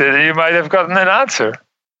asked it, and you might have gotten an answer.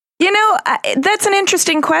 That's an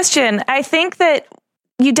interesting question. I think that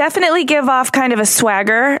you definitely give off kind of a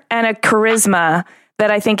swagger and a charisma that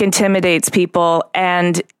I think intimidates people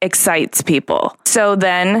and excites people. So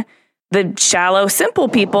then the shallow, simple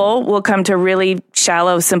people will come to really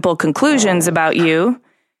shallow, simple conclusions about you.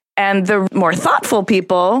 And the more thoughtful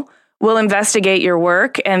people will investigate your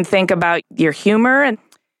work and think about your humor and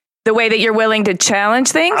the way that you're willing to challenge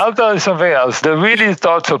things. I'll tell you something else. The really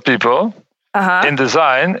thoughtful people in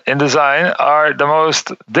design are the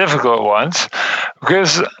most difficult ones,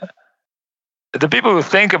 because the people who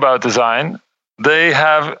think about design, they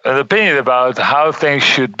have an opinion about how things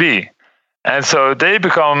should be. And so they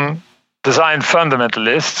become design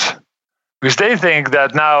fundamentalists because they think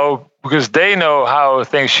that now, because they know how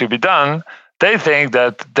things should be done, they think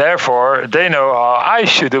that therefore they know how I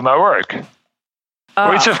should do my work,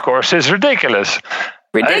 which of course is ridiculous.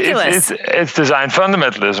 It's design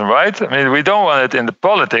fundamentalism, right? I mean, we don't want it in the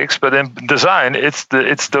politics, but in design, it's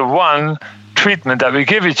the one treatment that we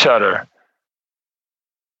give each other.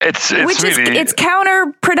 It's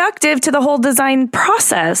counterproductive to the whole design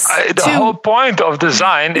process. The whole point of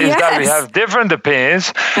design is that we have different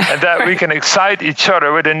opinions and that we can excite each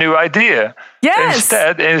other with a new idea. Yes.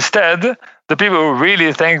 Instead, the people who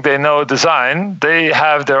really think they know design, they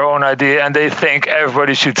have their own idea and they think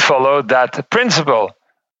everybody should follow that principle,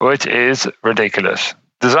 which is ridiculous.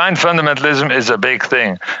 Design fundamentalism is a big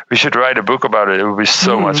thing. We should write a book about it. It would be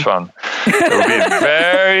so much fun. It would be a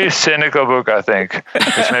very cynical book, I think,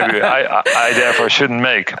 which maybe I therefore shouldn't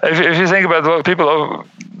make. If you think about what people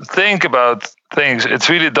think about things, it's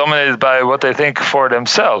really dominated by what they think for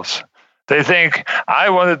themselves. They think,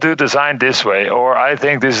 I want to do design this way, or I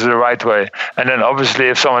think this is the right way. And then obviously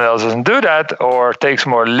if someone else doesn't do that or takes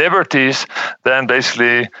more liberties, then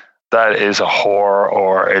basically that is a whore,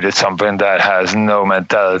 or it is something that has no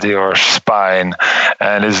mentality or spine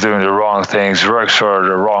and is doing the wrong things, works for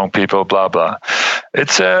the wrong people, blah, blah.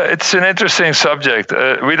 It's an interesting subject.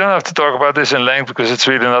 We don't have to talk about this in length because it's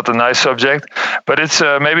really not a nice subject, but it's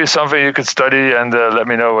maybe something you could study and let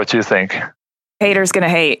me know what you think. Haters gonna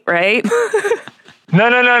hate, right?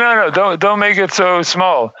 No. Don't make it so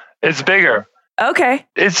small. It's bigger. Okay.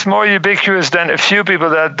 It's more ubiquitous than a few people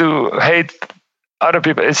that do hate other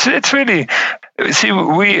people. It's really, see,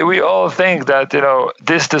 we all think that,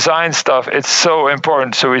 this design stuff, it's so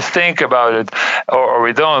important. So we think about it or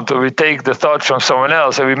we don't, or we take the thought from someone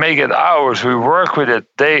else and we make it ours. We work with it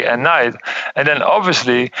day and night. And then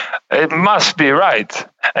obviously it must be right.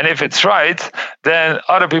 And if it's right, then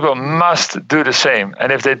other people must do the same.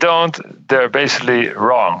 And if they don't, they're basically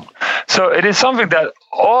wrong. So it is something that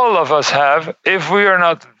all of us have if we are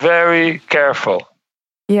not very careful.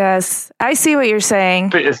 Yes, I see what you're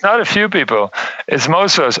saying. It's not a few people. It's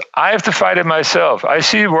most of us. I have to fight it myself. I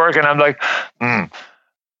see work and I'm like,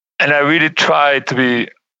 And I really try to be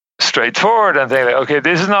straightforward and think, okay,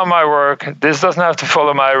 this is not my work. This doesn't have to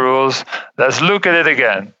follow my rules. Let's look at it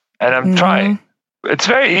again. And I'm trying. It's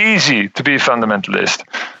very easy to be a fundamentalist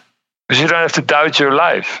because you don't have to doubt your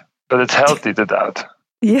life, but it's healthy to doubt.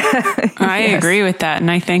 Yeah. I agree with that.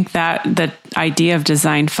 And I think that the idea of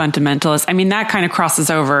design fundamentalists, I mean, that kind of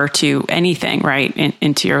crosses over to anything, right?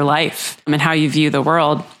 Into your life and how you view the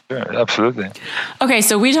world. Sure, absolutely. Okay,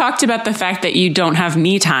 so we talked about the fact that you don't have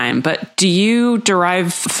me time, but do you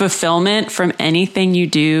derive fulfillment from anything you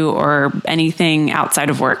do or anything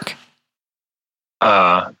outside of work?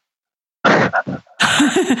 Do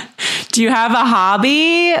you have a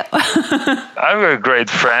hobby? I've got great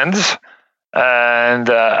friends. And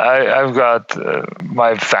I've got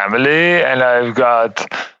my family, and I've got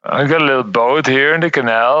a little boat here in the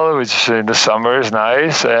canal, which in the summer is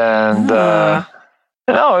nice. And a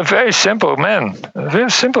very simple man, a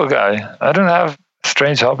very simple guy. I don't have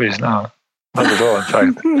strange hobbies now, not at all. In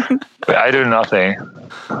fact, I do nothing.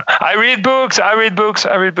 I read books. I read.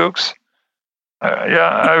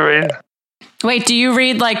 Wait, do you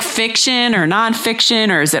read like fiction or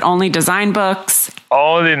nonfiction, or is it only design books?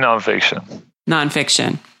 Only nonfiction.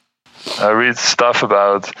 Nonfiction. I read stuff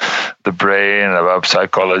about the brain, about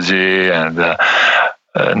psychology, and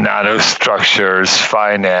nanostructures,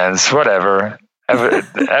 finance, whatever.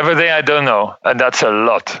 Everything I don't know, and that's a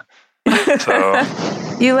lot. So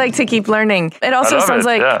you like to keep learning. It also sounds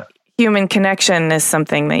like human connection is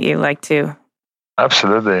something that you like to.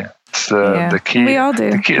 Absolutely. It's the key. We all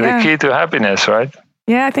do. The key to happiness, right?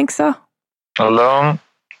 Yeah, I think so. Alone,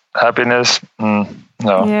 happiness, no.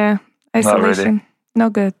 Yeah, isolation, not really. No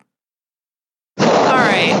good. All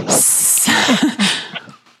right.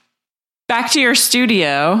 Back to your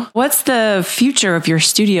studio. What's the future of your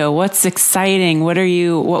studio? What's exciting? What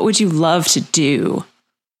would you love to do?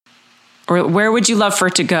 Or where would you love for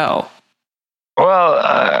it to go? Well,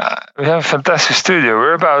 we have a fantastic studio.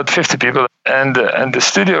 We're about 50 people, and the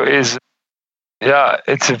studio is,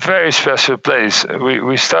 it's a very special place.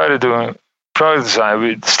 We started doing product design.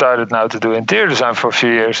 We started now to do interior design for a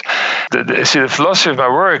few years. The philosophy of my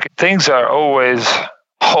work, things are always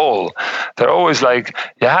whole. They're always like,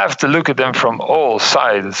 you have to look at them from all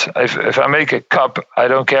sides. If I make a cup, I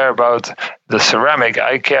don't care about the ceramic.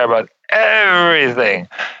 I care about everything.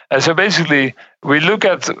 And so basically, we look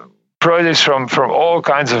at projects from all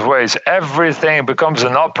kinds of ways. Everything becomes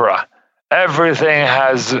an opera. Everything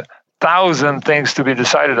has 1,000 things to be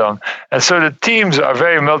decided on. And so the teams are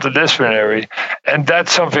very multidisciplinary. And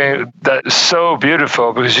that's something that is so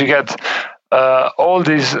beautiful, because you get all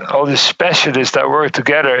these specialists that work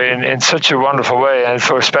together in such a wonderful way. And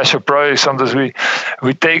for special projects, sometimes we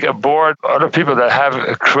take aboard other people that have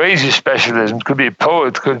a crazy specialism. It could be a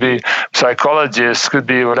poet, could be psychologist, could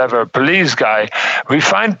be whatever, police guy. We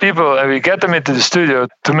find people and we get them into the studio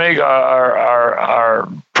to make our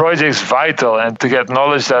projects vital and to get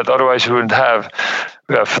knowledge that otherwise you wouldn't have.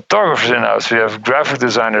 We have photographers in-house, we have graphic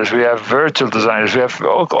designers, we have virtual designers, we have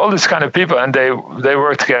all these kind of people, and they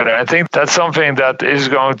work together. I think that's something that is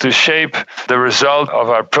going to shape the result of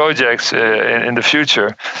our projects in the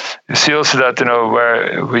future. You see also that,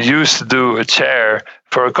 where we used to do a chair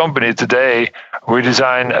for a company, today we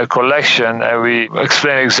design a collection and we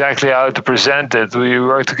explain exactly how to present it. We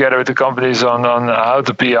work together with the companies on how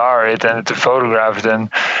to PR it and to photograph it and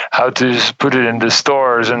how to put it in the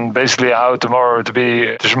stores, and basically how tomorrow to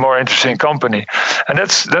be just a more interesting company. And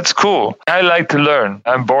that's cool. I like to learn.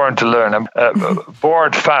 I'm born to learn. I'm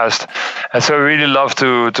bored fast. And so I really love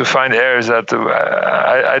to find areas that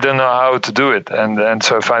I don't know how to do it. And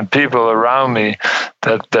so I find people around me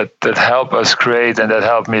that help us create and that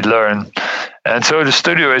help me learn. And so the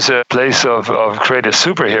studio is a place of creative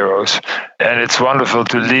superheroes. And it's wonderful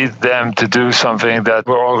to lead them to do something that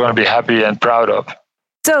we're all going to be happy and proud of.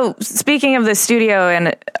 So speaking of the studio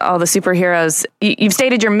and all the superheroes, you've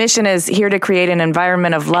stated your mission is here to create an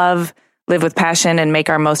environment of love, live with passion, and make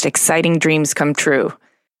our most exciting dreams come true.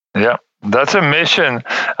 Yeah, that's a mission.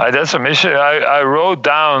 I wrote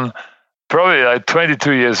down probably like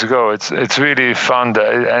 22 years ago. It's really fun,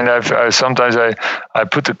 and sometimes I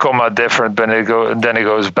put the comma different, and then it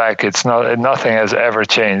goes back. Nothing has ever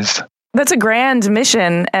changed. That's a grand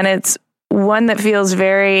mission, and it's one that feels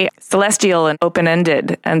very celestial and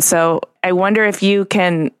open-ended. And so I wonder if you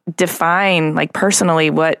can define, like personally,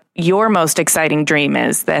 what your most exciting dream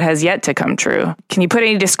is that has yet to come true. Can you put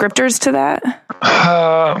any descriptors to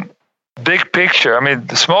that? Big picture. I mean,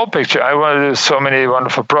 the small picture, I want to do so many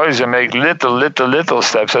wonderful projects and make little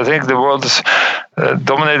steps. I think the world is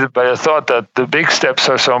dominated by the thought that the big steps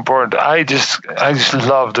are so important. I just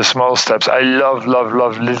love the small steps. I love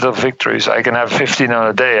little victories. I can have 15 on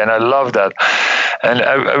a day, and I love that. And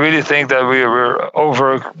I really think that we're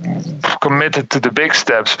over committed to the big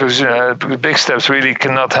steps, because the big steps really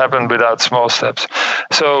cannot happen without small steps.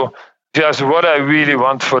 So If you ask what I really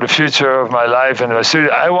want for the future of my life and my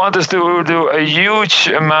studio, I want us to do a huge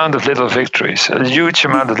amount of little victories, and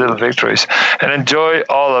enjoy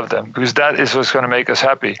all of them, because that is what's going to make us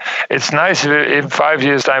happy. It's nice if in 5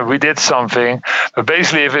 years' time we did something, but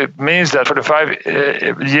basically if it means that for the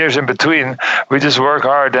 5 years in between, we just work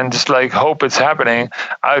hard and just like hope it's happening,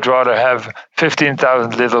 I'd rather have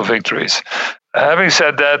 15,000 little victories. Having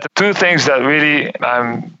said that, 2 things that really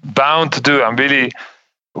I'm bound to do, I'm really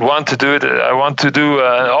want to do it. I want to do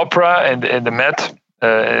an opera in the Met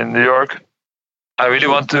in New York. I really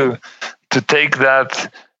want to take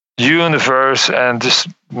that universe and just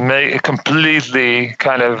make it completely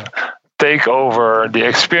kind of take over the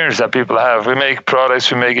experience that people have. We make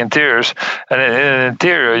products, we make interiors, and in an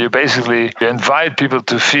interior, you basically invite people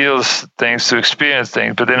to feel things, to experience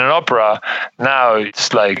things. But in an opera, now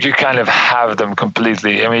it's like you kind of have them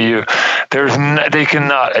completely. I mean, they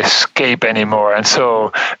cannot escape anymore, and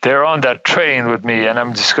so they're on that train with me, and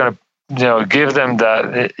I'm just going to, give them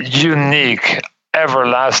that unique,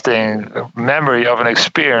 everlasting memory of an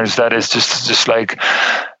experience that is just like.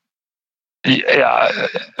 Yeah,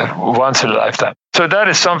 once in a lifetime. So that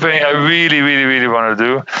is something I really, really, really want to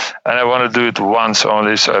do. And I want to do it once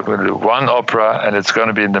only. So I'm going to do one opera, and it's going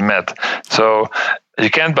to be in the Met. So you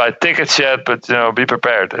can't buy tickets yet, but, be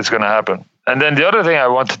prepared. It's going to happen. And then the other thing I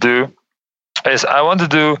want to do is I want to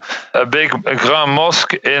do a grand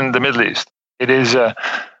mosque in the Middle East. It is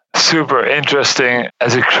super interesting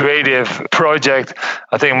as a creative project.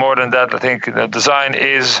 I think more than that, I think the design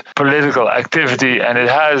is political activity, and it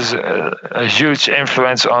has a huge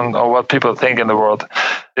influence on what people think in the world.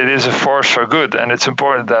 It is a force for good, and it's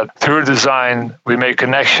important that through design we make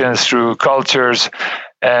connections through cultures,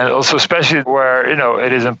 and also especially where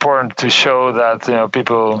it is important to show that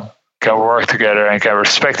people can work together and can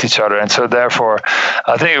respect each other. And so therefore,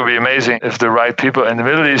 I think it would be amazing if the right people in the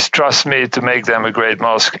Middle East trust me to make them a great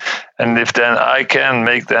mosque. And if then I can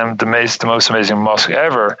make them the most amazing mosque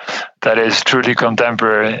ever, that is truly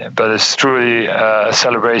contemporary, but it's truly a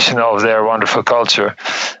celebration of their wonderful culture.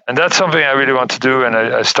 And that's something I really want to do. And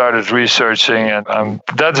I started researching, and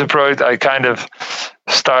that's a project I kind of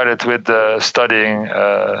started with studying.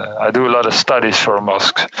 I do a lot of studies for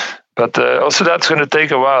mosques. But also that's going to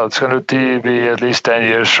take a while. It's going to be at least 10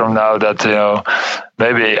 years from now that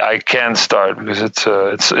maybe I can start, because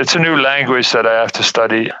it's a new language that I have to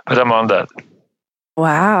study. But I'm on that.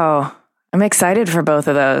 Wow, I'm excited for both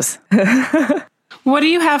of those. What do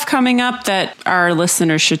you have coming up that our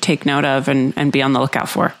listeners should take note of and be on the lookout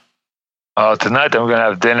for? Oh, tonight I'm going to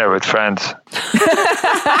have dinner with friends.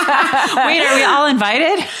 Wait, are we all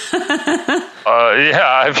invited?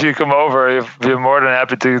 Yeah, if you come over, we're more than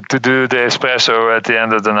happy to do the espresso at the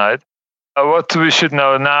end of the night. What we should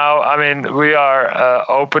know now, I mean, we are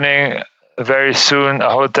opening very soon a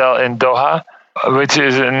hotel in Doha, which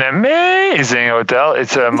is an amazing hotel.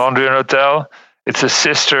 It's a Mondrian hotel. It's a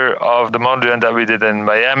sister of the Mondrian that we did in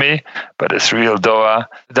Miami, but it's real Doha.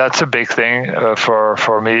 That's a big thing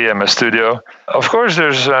for me and my studio. Of course,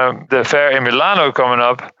 there's the fair in Milano coming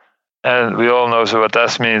up, and we all know what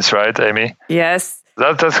that means, right, Amy? Yes.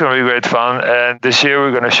 That's going to be great fun. And this year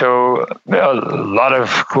we're going to show a lot of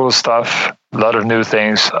cool stuff, a lot of new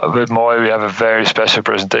things. With Moy, we have a very special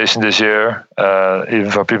presentation this year. Even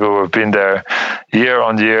for people who have been there year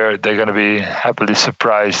on year, they're going to be happily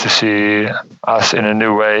surprised to see us in a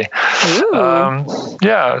new way.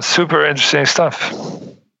 Yeah, super interesting stuff.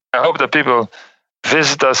 I hope that people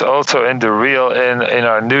visit us also in the Real in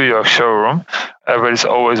our New York showroom. Everybody's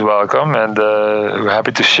always welcome, and we're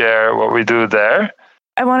happy to share what we do there.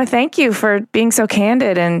 I want to thank you for being so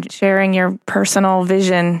candid and sharing your personal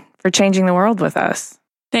vision for changing the world with us.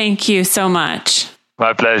 Thank you so much.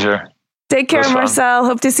 My pleasure. Take care, Marcel.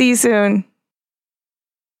 Hope to see you soon.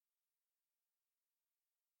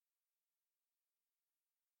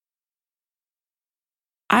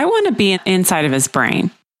 I want to be inside of his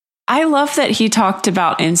brain. I love that he talked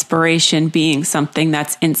about inspiration being something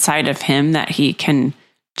that's inside of him that he can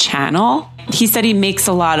channel. He said he makes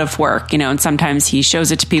a lot of work, and sometimes he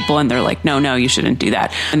shows it to people and they're like, no, you shouldn't do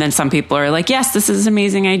that. And then some people are like, yes, this is an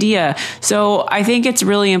amazing idea. So I think it's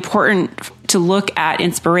really important to look at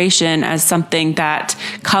inspiration as something that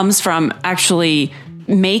comes from actually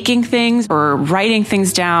making things or writing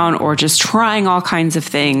things down or just trying all kinds of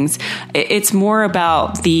things. It's more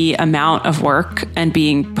about the amount of work and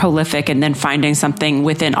being prolific and then finding something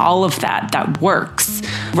within all of that works,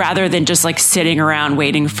 rather than just like sitting around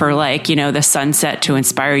waiting for the sunset to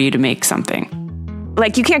inspire you to make something.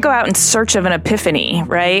 Like, you can't go out in search of an epiphany,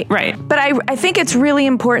 right? Right. But I think it's really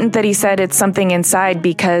important that he said it's something inside,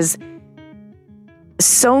 because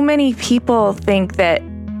so many people think that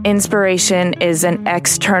inspiration is an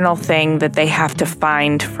external thing that they have to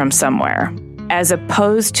find from somewhere, as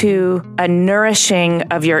opposed to a nourishing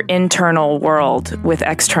of your internal world with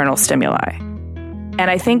external stimuli. And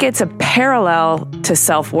I think it's a parallel to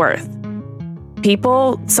self-worth.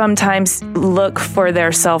 People sometimes look for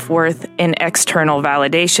their self-worth in external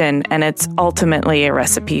validation, and it's ultimately a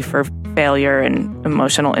recipe for failure and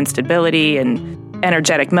emotional instability and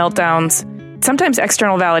energetic meltdowns. Sometimes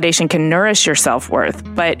external validation can nourish your self-worth,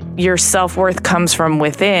 but your self-worth comes from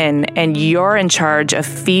within, and you're in charge of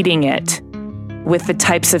feeding it with the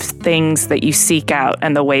types of things that you seek out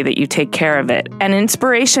and the way that you take care of it. And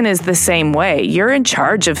inspiration is the same way. You're in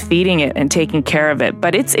charge of feeding it and taking care of it,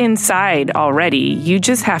 but it's inside already. You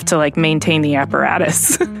just have to maintain the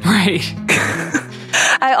apparatus. Right.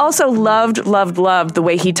 I also loved the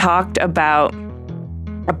way he talked about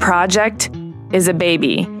a project is a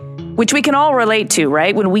baby, which we can all relate to,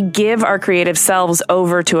 right? When we give our creative selves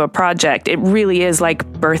over to a project, it really is like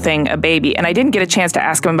birthing a baby. And I didn't get a chance to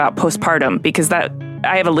ask him about postpartum because I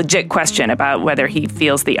have a legit question about whether he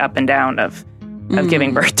feels the up and down of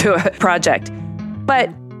giving birth to a project. But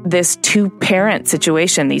this two-parent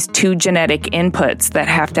situation, these two genetic inputs that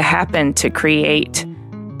have to happen to create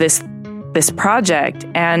this project,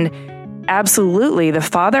 and absolutely, the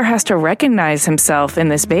father has to recognize himself in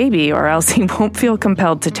this baby or else he won't feel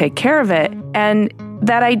compelled to take care of it. And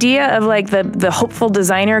that idea of the hopeful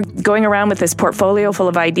designer going around with this portfolio full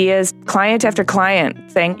of ideas, client after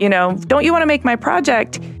client, saying, don't you want to make my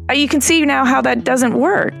project? You can see now how that doesn't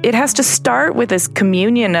work. It has to start with this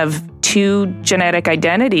communion of two genetic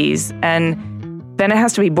identities, and then it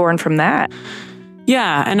has to be born from that.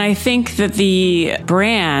 Yeah, and I think that the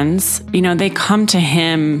brands, they come to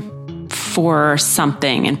him for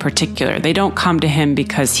something in particular. They don't come to him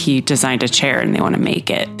because he designed a chair and they want to make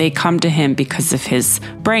it. They come to him because of his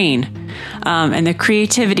brain and the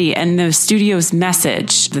creativity and the studio's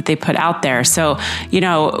message that they put out there. So,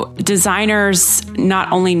 designers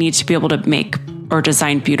not only need to be able to make or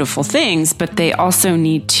design beautiful things, but they also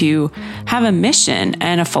need to have a mission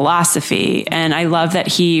and a philosophy. And I love that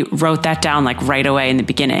he wrote that down right away in the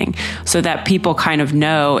beginning so that people kind of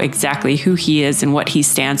know exactly who he is and what he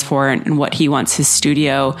stands for and what he wants his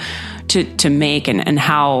studio to make and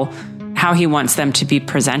how he wants them to be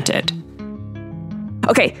presented.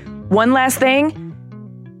 Okay, one last thing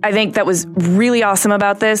I think that was really awesome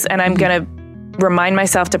about this, and I'm going to remind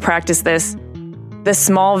myself to practice this, the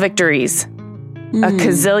small victories. A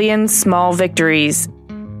gazillion small victories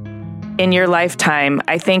in your lifetime,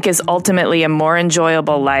 I think, is ultimately a more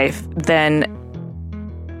enjoyable life than,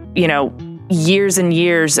 years and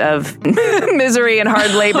years of misery and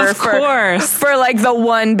hard labor for the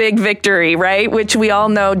one big victory, right? Which we all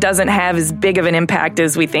know doesn't have as big of an impact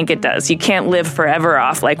as we think it does. You can't live forever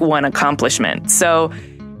off one accomplishment. So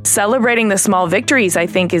celebrating the small victories, I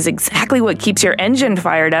think, is exactly what keeps your engine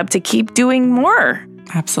fired up to keep doing more.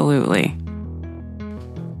 Absolutely.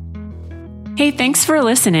 Hey, thanks for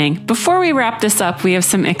listening. Before we wrap this up, we have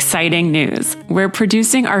some exciting news. We're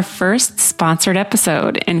producing our first sponsored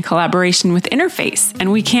episode in collaboration with Interface,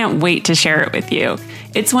 and we can't wait to share it with you.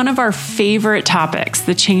 It's one of our favorite topics,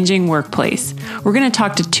 the changing workplace. We're going to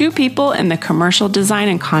talk to two people in the commercial design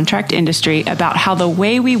and contract industry about how the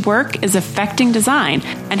way we work is affecting design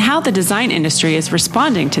and how the design industry is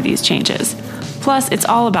responding to these changes. Plus, it's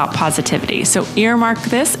all about positivity, so earmark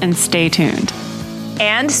this and stay tuned.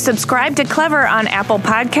 And subscribe to Clever on Apple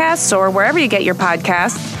Podcasts or wherever you get your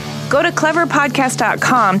podcasts. Go to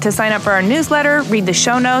cleverpodcast.com to sign up for our newsletter, read the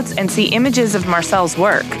show notes, and see images of Marcel's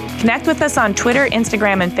work. Connect with us on Twitter,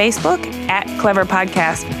 Instagram, and Facebook at Clever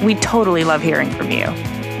Podcast. We totally love hearing from you.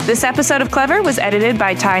 This episode of Clever was edited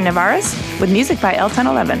by Ty Navarez with music by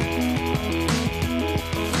L1011.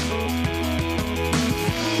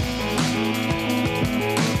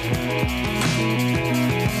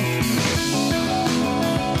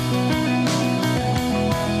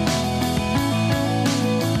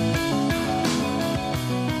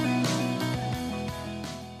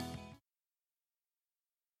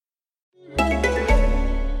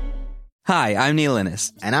 Hi, I'm Neil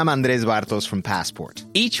Innes. And I'm Andres Bartos from Passport.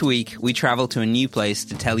 Each week, we travel to a new place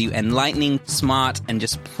to tell you enlightening, smart, and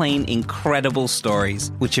just plain incredible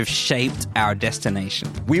stories which have shaped our destination.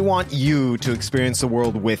 We want you to experience the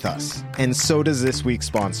world with us. And so does this week's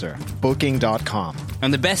sponsor, Booking.com.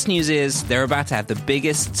 And the best news is they're about to have the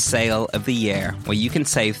biggest sale of the year, where you can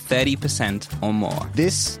save 30% or more.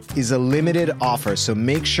 This is a limited offer, so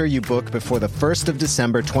make sure you book before the 1st of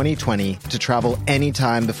December 2020 to travel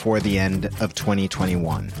anytime before the end of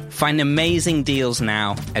 2021. Find amazing deals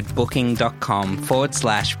now at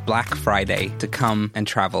booking.com/Black Friday to come and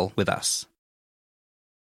travel with us.